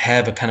didn't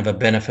have a kind of a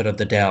benefit of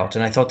the doubt.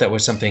 And I thought that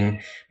was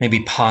something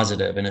maybe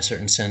positive in a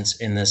certain sense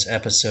in this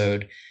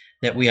episode,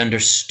 that we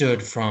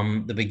understood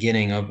from the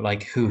beginning of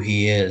like who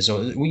he is.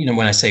 Or, you know,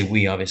 when I say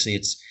we, obviously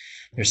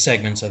there's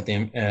segments of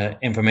the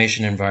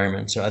information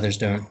environment, so others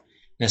don't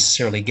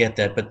necessarily get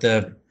that. But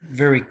the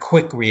very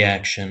quick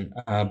reaction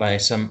by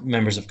some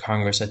members of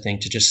Congress, I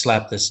think, to just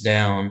slap this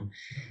down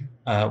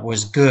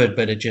was good,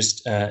 but it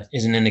just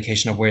is an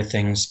indication of where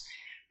things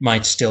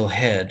might still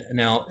head.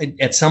 Now,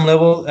 at some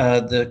level,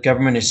 the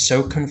government is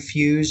so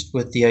confused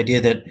with the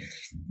idea that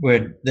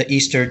we're the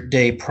Easter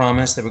Day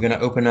promise that we're going to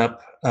open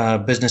up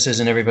businesses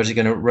and everybody's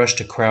going to rush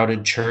to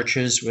crowded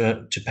churches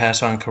to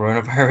pass on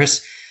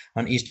coronavirus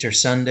on Easter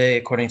Sunday,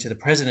 according to the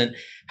president.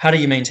 How do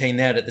you maintain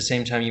that at the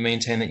same time you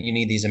maintain that you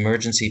need these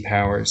emergency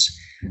powers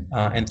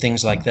and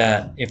things like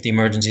that if the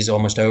emergency is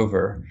almost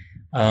over?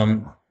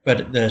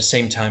 But at the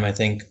same time, I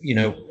think, you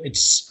know,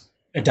 it's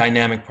a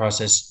dynamic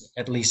process.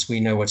 At least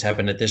we know what's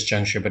happened at this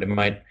juncture, but it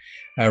might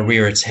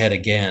rear its head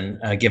again,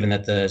 given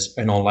that there's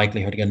in all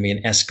likelihood going to be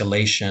an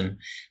escalation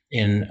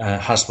in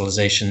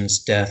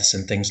hospitalizations, deaths,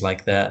 and things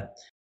like that.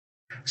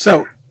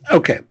 So,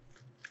 okay.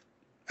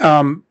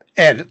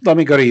 Ed, let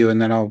me go to you,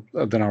 and then I'll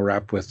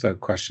wrap with a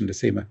question to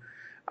Seema.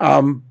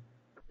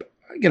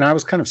 You know, I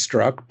was kind of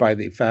struck by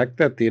the fact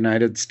that the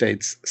United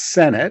States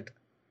Senate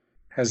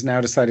has now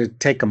decided to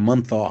take a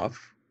month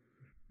off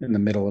in the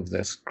middle of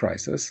this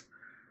crisis.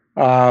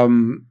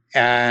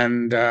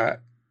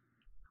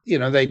 You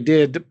know, they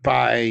did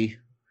by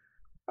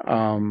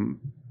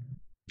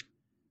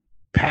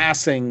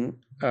passing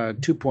a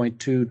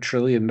 $2.2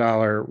 trillion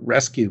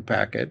rescue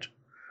package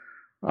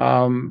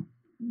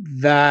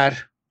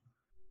that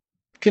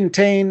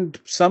contained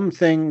some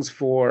things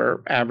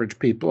for average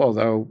people,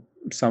 although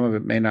some of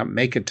it may not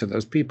make it to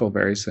those people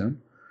very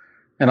soon,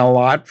 and a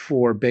lot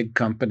for big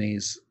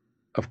companies,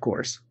 of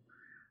course.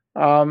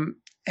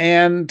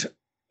 And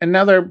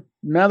now they're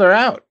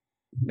out.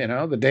 You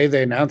know, the day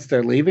they announced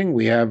they're leaving,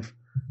 we have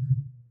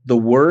the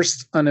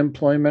worst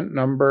unemployment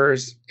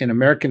numbers in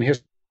American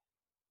history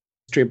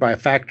by a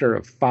factor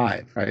of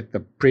 5, right?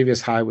 The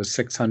previous high was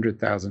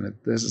 600,000.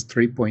 This is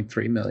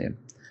 3.3 million.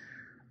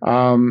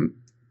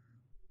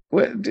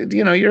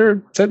 You know,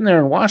 you're sitting there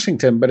in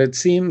Washington, but it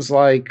seems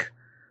like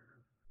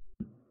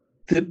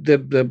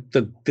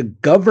the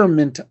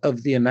government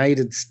of the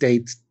United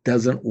States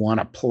doesn't want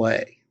to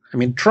play. I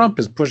mean, Trump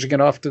is pushing it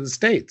off to the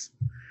states.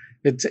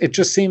 It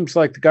just seems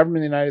like the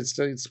government of the United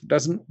States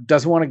doesn't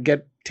want to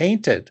get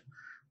tainted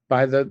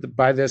by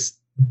this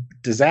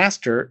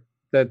disaster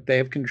that they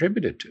have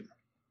contributed to.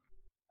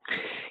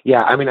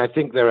 Yeah, I mean, I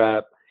think there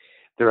are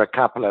a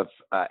couple of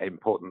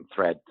important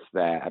threads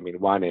there. I mean,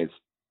 one is,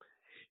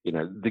 you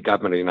know, the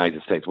government of the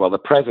United States. Well, the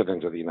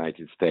president of the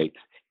United States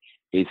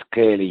is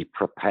clearly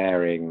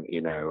preparing,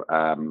 you know,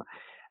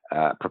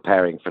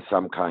 preparing for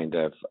some kind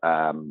of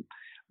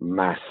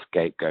mass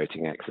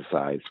scapegoating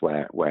exercise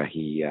where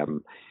he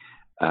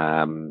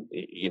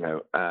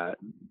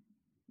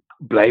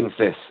blames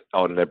this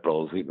on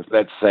liberals.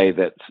 Let's say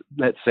that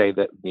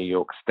New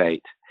York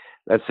State,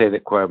 let's say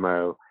that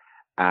Cuomo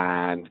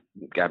and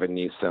Gavin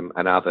Newsom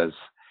and others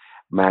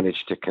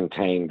managed to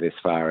contain this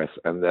virus,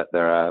 and that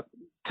there are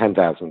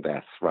 10,000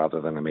 deaths rather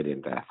than 1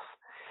 million deaths,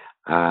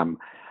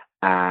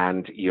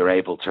 and you're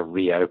able to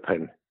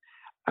reopen.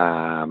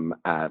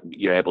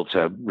 You're able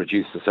to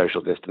reduce the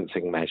social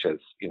distancing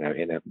measures, you know,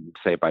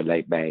 say by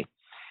late May.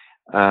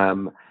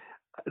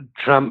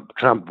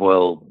 Trump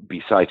will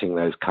be citing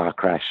those car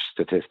crash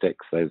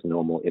statistics, those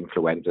normal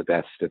influenza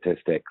death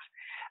statistics,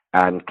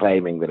 and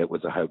claiming that it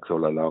was a hoax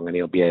all along. And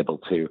he'll be able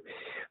to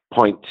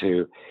point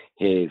to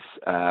his,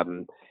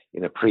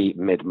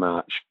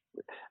 mid-March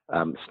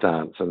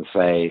stance and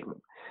say,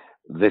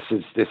 this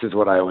is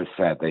what I always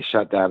said. They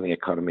shut down the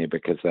economy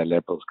because they're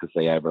liberals, because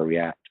they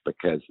overreact,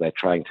 because they're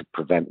trying to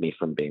prevent me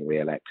from being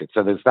reelected.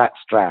 So there's that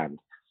strand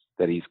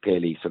that he's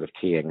clearly sort of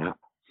teeing up.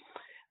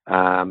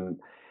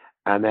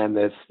 And then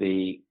there's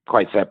the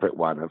quite separate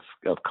one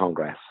of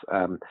Congress.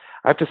 I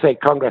have to say,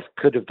 Congress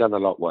could have done a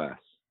lot worse.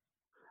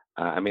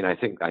 I mean, I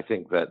think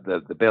that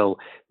the bill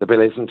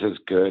isn't as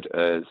good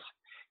as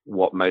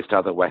what most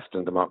other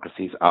Western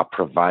democracies are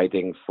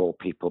providing for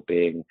people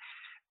being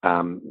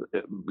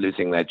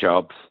losing their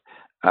jobs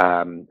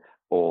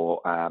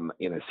or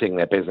seeing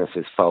their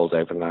businesses fold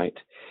overnight.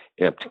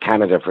 You know,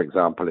 Canada, for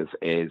example, has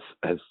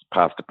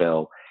passed a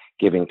bill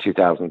giving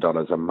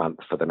 $2,000 a month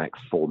for the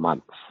next 4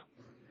 months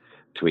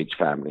to each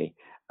family.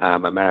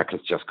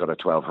 America's just got a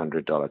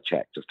 $1,200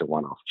 check, just a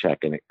one-off check,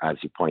 and it, as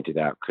you pointed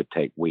out, could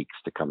take weeks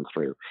to come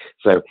through.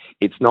 So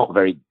it's not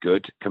very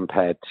good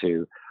compared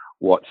to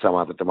what some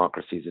other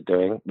democracies are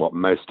doing, what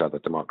most other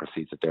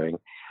democracies are doing.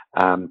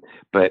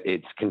 But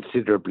it's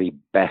considerably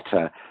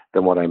better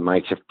than what I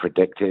might have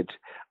predicted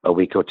a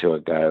week or two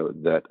ago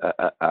that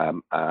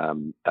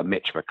a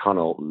Mitch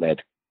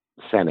McConnell-led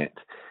Senate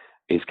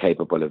is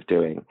capable of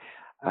doing.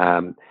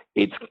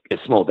 It's a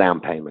small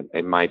down payment.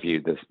 In my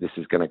view, this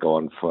is going to go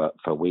on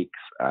for weeks.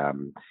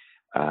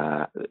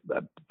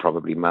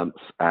 probably months,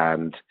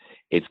 and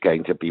it's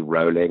going to be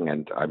rolling.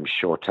 And I'm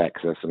sure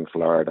Texas and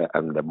Florida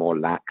and the more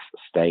lax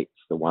states,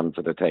 the ones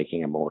that are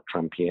taking a more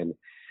Trumpian,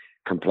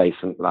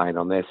 complacent line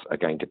on this, are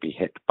going to be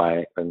hit by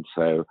it. And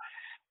so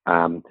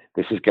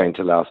this is going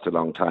to last a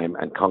long time,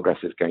 and Congress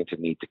is going to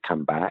need to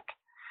come back.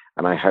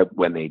 And I hope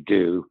when they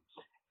do,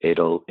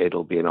 it'll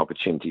be an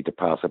opportunity to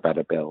pass a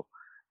better bill.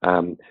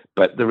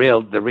 But the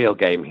real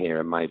game here,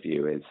 in my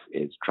view,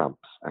 is Trump's,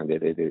 and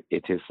it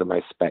is the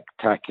most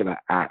spectacular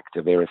act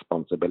of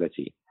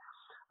irresponsibility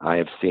I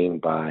have seen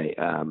by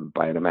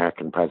an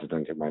American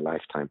president in my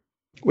lifetime.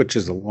 Which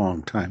is a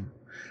long time.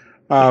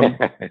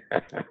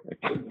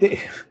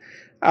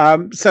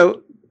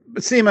 So,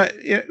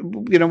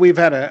 Seema, we've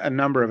had a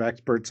number of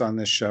experts on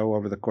this show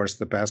over the course of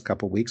the past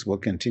couple of weeks. We'll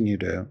continue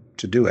to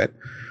do it.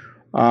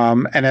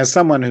 And as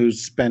someone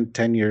who's spent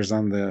 10 years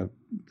on the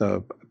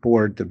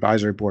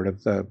advisory board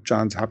of the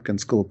Johns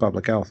Hopkins School of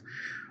Public Health,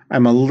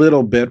 I'm a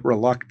little bit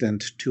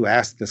reluctant to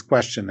ask this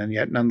question, and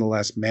yet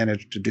nonetheless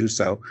managed to do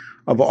so,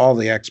 of all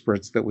the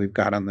experts that we've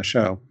got on the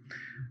show.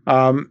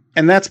 And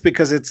that's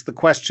because it's the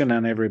question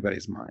on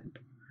everybody's mind.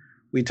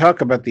 We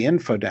talk about the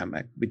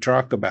infodemic. We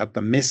talk about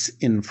the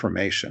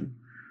misinformation.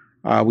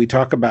 We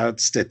talk about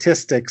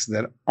statistics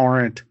that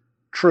aren't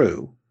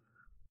true.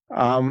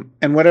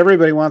 And what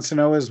everybody wants to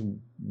know is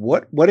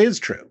what is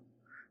true?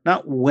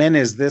 Not when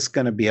is this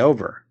going to be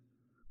over,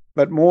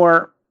 but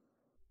more,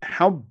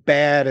 how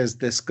bad is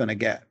this going to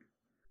get?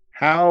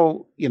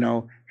 How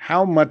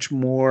much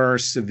more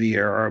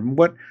severe, or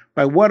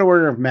by what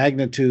order of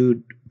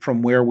magnitude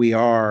from where we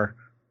are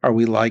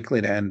we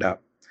likely to end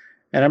up?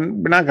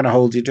 And we're not going to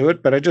hold you to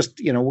it, but I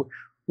just,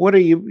 what are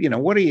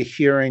you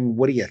hearing?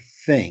 What do you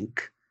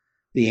think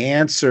the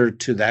answer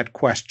to that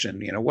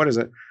question? What is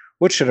it?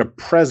 What should a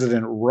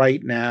president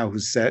right now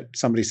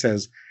somebody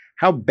says,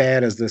 how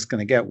bad is this going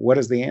to get? What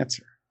is the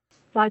answer?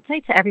 So I'd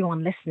say to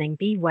everyone listening,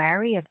 be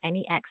wary of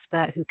any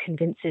expert who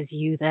convinces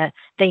you that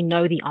they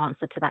know the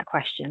answer to that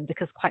question,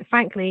 because quite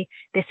frankly,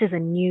 this is a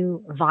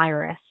new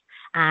virus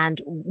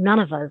and none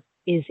of us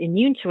is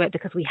immune to it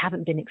because we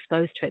haven't been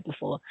exposed to it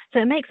before. So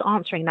it makes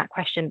answering that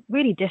question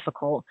really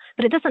difficult,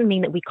 but it doesn't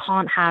mean that we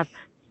can't have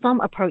some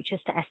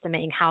approaches to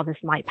estimating how this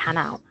might pan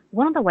out.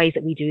 One of the ways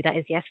that we do that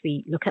is, yes,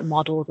 we look at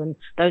models, and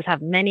those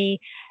have many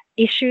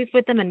issues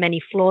with them and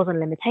many flaws and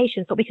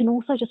limitations, but we can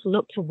also just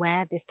look to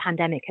where this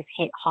pandemic has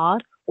hit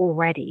hard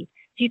already.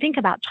 So you think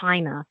about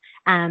China,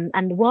 and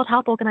the World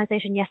Health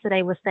Organization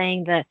yesterday was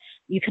saying that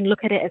you can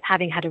look at it as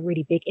having had a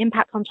really big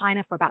impact on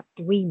China for about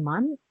 3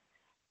 months.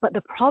 But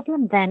the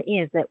problem then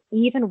is that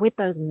even with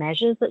those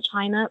measures that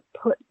China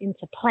put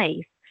into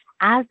place,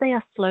 as they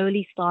are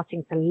slowly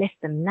starting to lift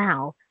them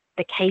now,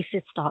 the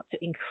cases start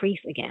to increase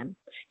again.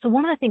 So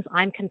one of the things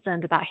I'm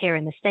concerned about here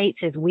in the States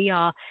is we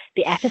are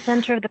the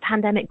epicenter of the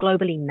pandemic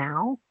globally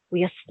now.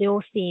 We are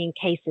still seeing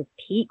cases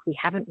peak. We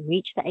haven't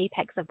reached the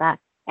apex of that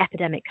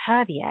epidemic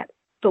curve yet,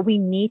 but we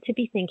need to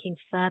be thinking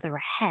further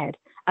ahead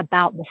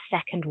about the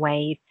second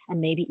wave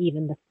and maybe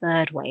even the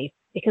third wave,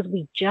 because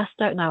we just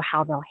don't know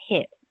how they'll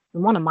hit.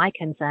 And one of my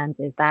concerns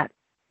is that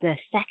the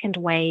second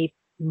wave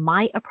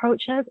might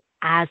approach us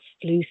as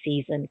flu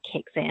season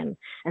kicks in.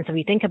 And so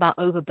we think about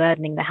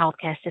overburdening the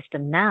healthcare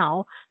system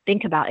now,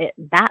 think about it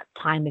that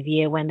time of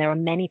year when there are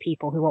many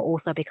people who are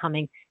also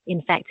becoming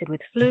infected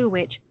with flu,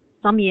 which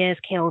some years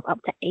kills up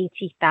to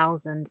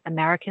 80,000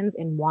 Americans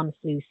in one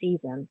flu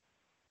season.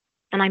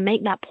 And I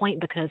make that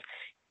point because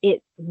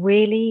it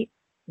really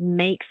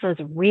makes us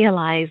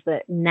realize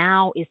that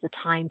now is the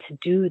time to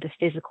do the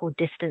physical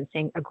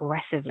distancing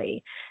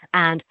aggressively.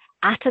 And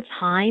at a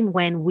time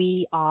when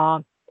we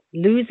are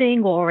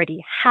losing or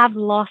already have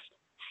lost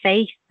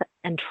faith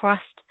and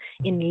trust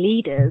in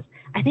leaders,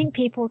 I think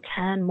people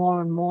turn more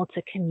and more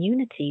to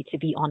community, to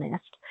be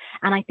honest.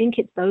 And I think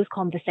it's those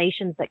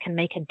conversations that can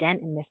make a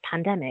dent in this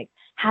pandemic.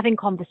 Having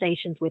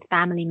conversations with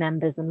family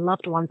members and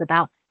loved ones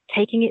about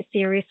taking it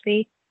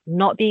seriously,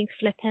 not being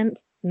flippant,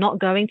 not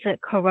going to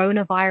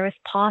coronavirus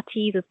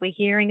parties as we're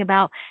hearing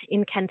about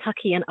in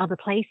Kentucky and other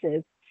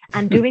places,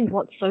 and doing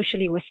what's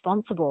socially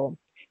responsible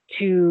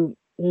to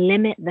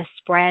limit the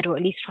spread, or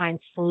at least try and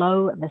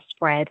slow the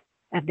spread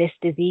of this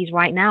disease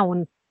right now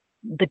when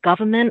the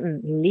government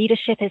and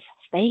leadership is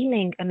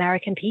failing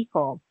American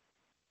people.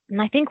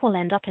 And I think we'll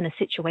end up in a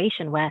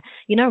situation where,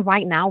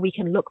 right now we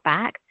can look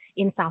back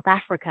in South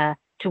Africa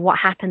to what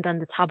happened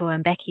under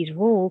Thabo Mbeki's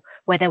rule,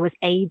 where there was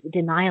AIDS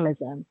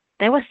denialism.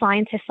 There were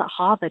scientists at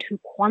Harvard who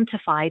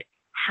quantified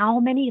how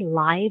many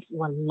lives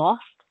were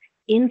lost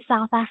in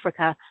South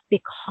Africa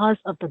because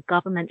of the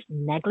government's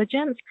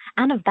negligence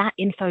and of that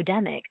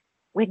infodemic.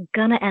 We're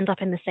going to end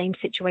up in the same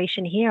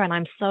situation here. And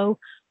I'm so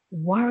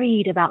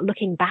worried about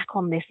looking back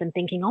on this and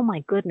thinking, oh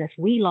my goodness,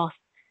 we lost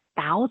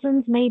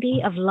thousands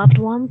maybe of loved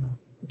ones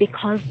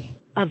because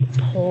of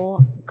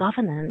poor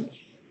governance.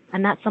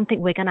 And that's something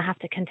we're going to have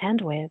to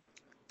contend with.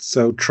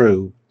 So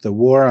true. The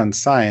war on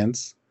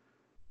science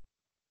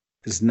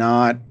is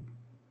not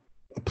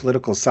a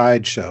political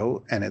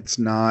sideshow, and it's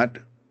not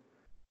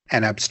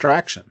an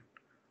abstraction.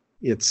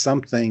 It's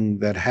something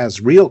that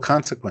has real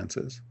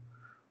consequences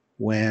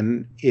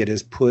when it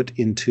is put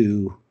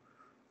into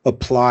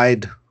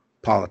applied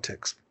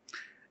politics.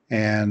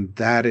 And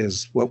that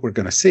is what we're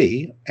going to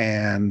see.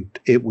 And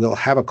it will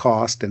have a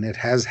cost, and it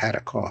has had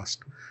a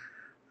cost.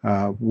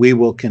 We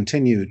will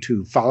continue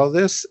to follow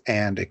this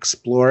and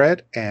explore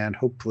it, and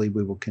hopefully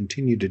we will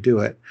continue to do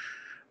it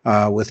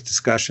with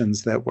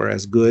discussions that were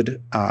as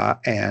good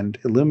and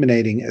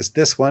illuminating as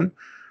this one.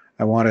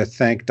 I want to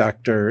thank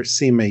Dr.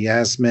 Seema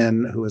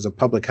Yasmin, who is a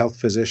public health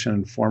physician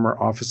and former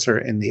officer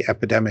in the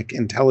Epidemic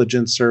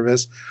Intelligence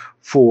Service,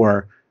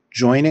 for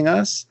joining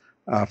us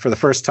for the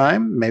first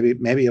time.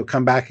 Maybe you'll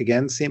come back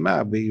again,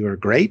 Seema. You were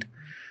great.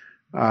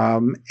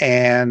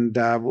 And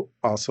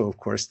also, of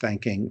course,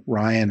 thanking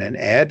Ryan and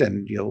Ed,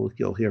 and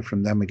you'll hear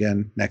from them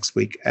again next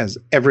week, as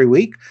every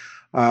week.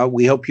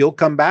 We hope you'll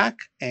come back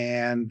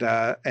and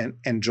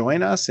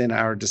join us in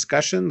our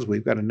discussions.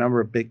 We've got a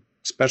number of big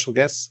special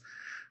guests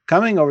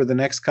coming over the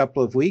next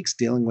couple of weeks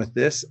dealing with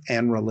this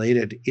and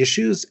related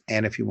issues.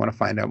 And if you want to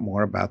find out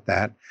more about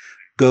that,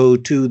 go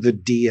to the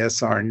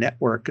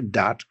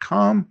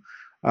dsrnetwork.com,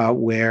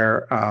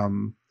 where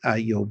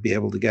you'll be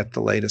able to get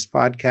the latest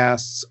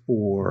podcasts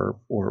or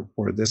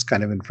this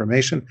kind of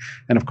information.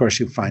 And of course,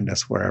 you find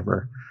us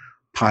wherever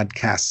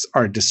podcasts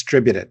are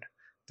distributed.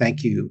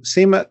 Thank you,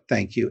 Seema.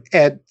 Thank you,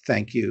 Ed.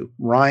 Thank you,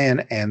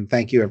 Ryan. And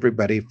thank you,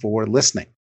 everybody, for listening.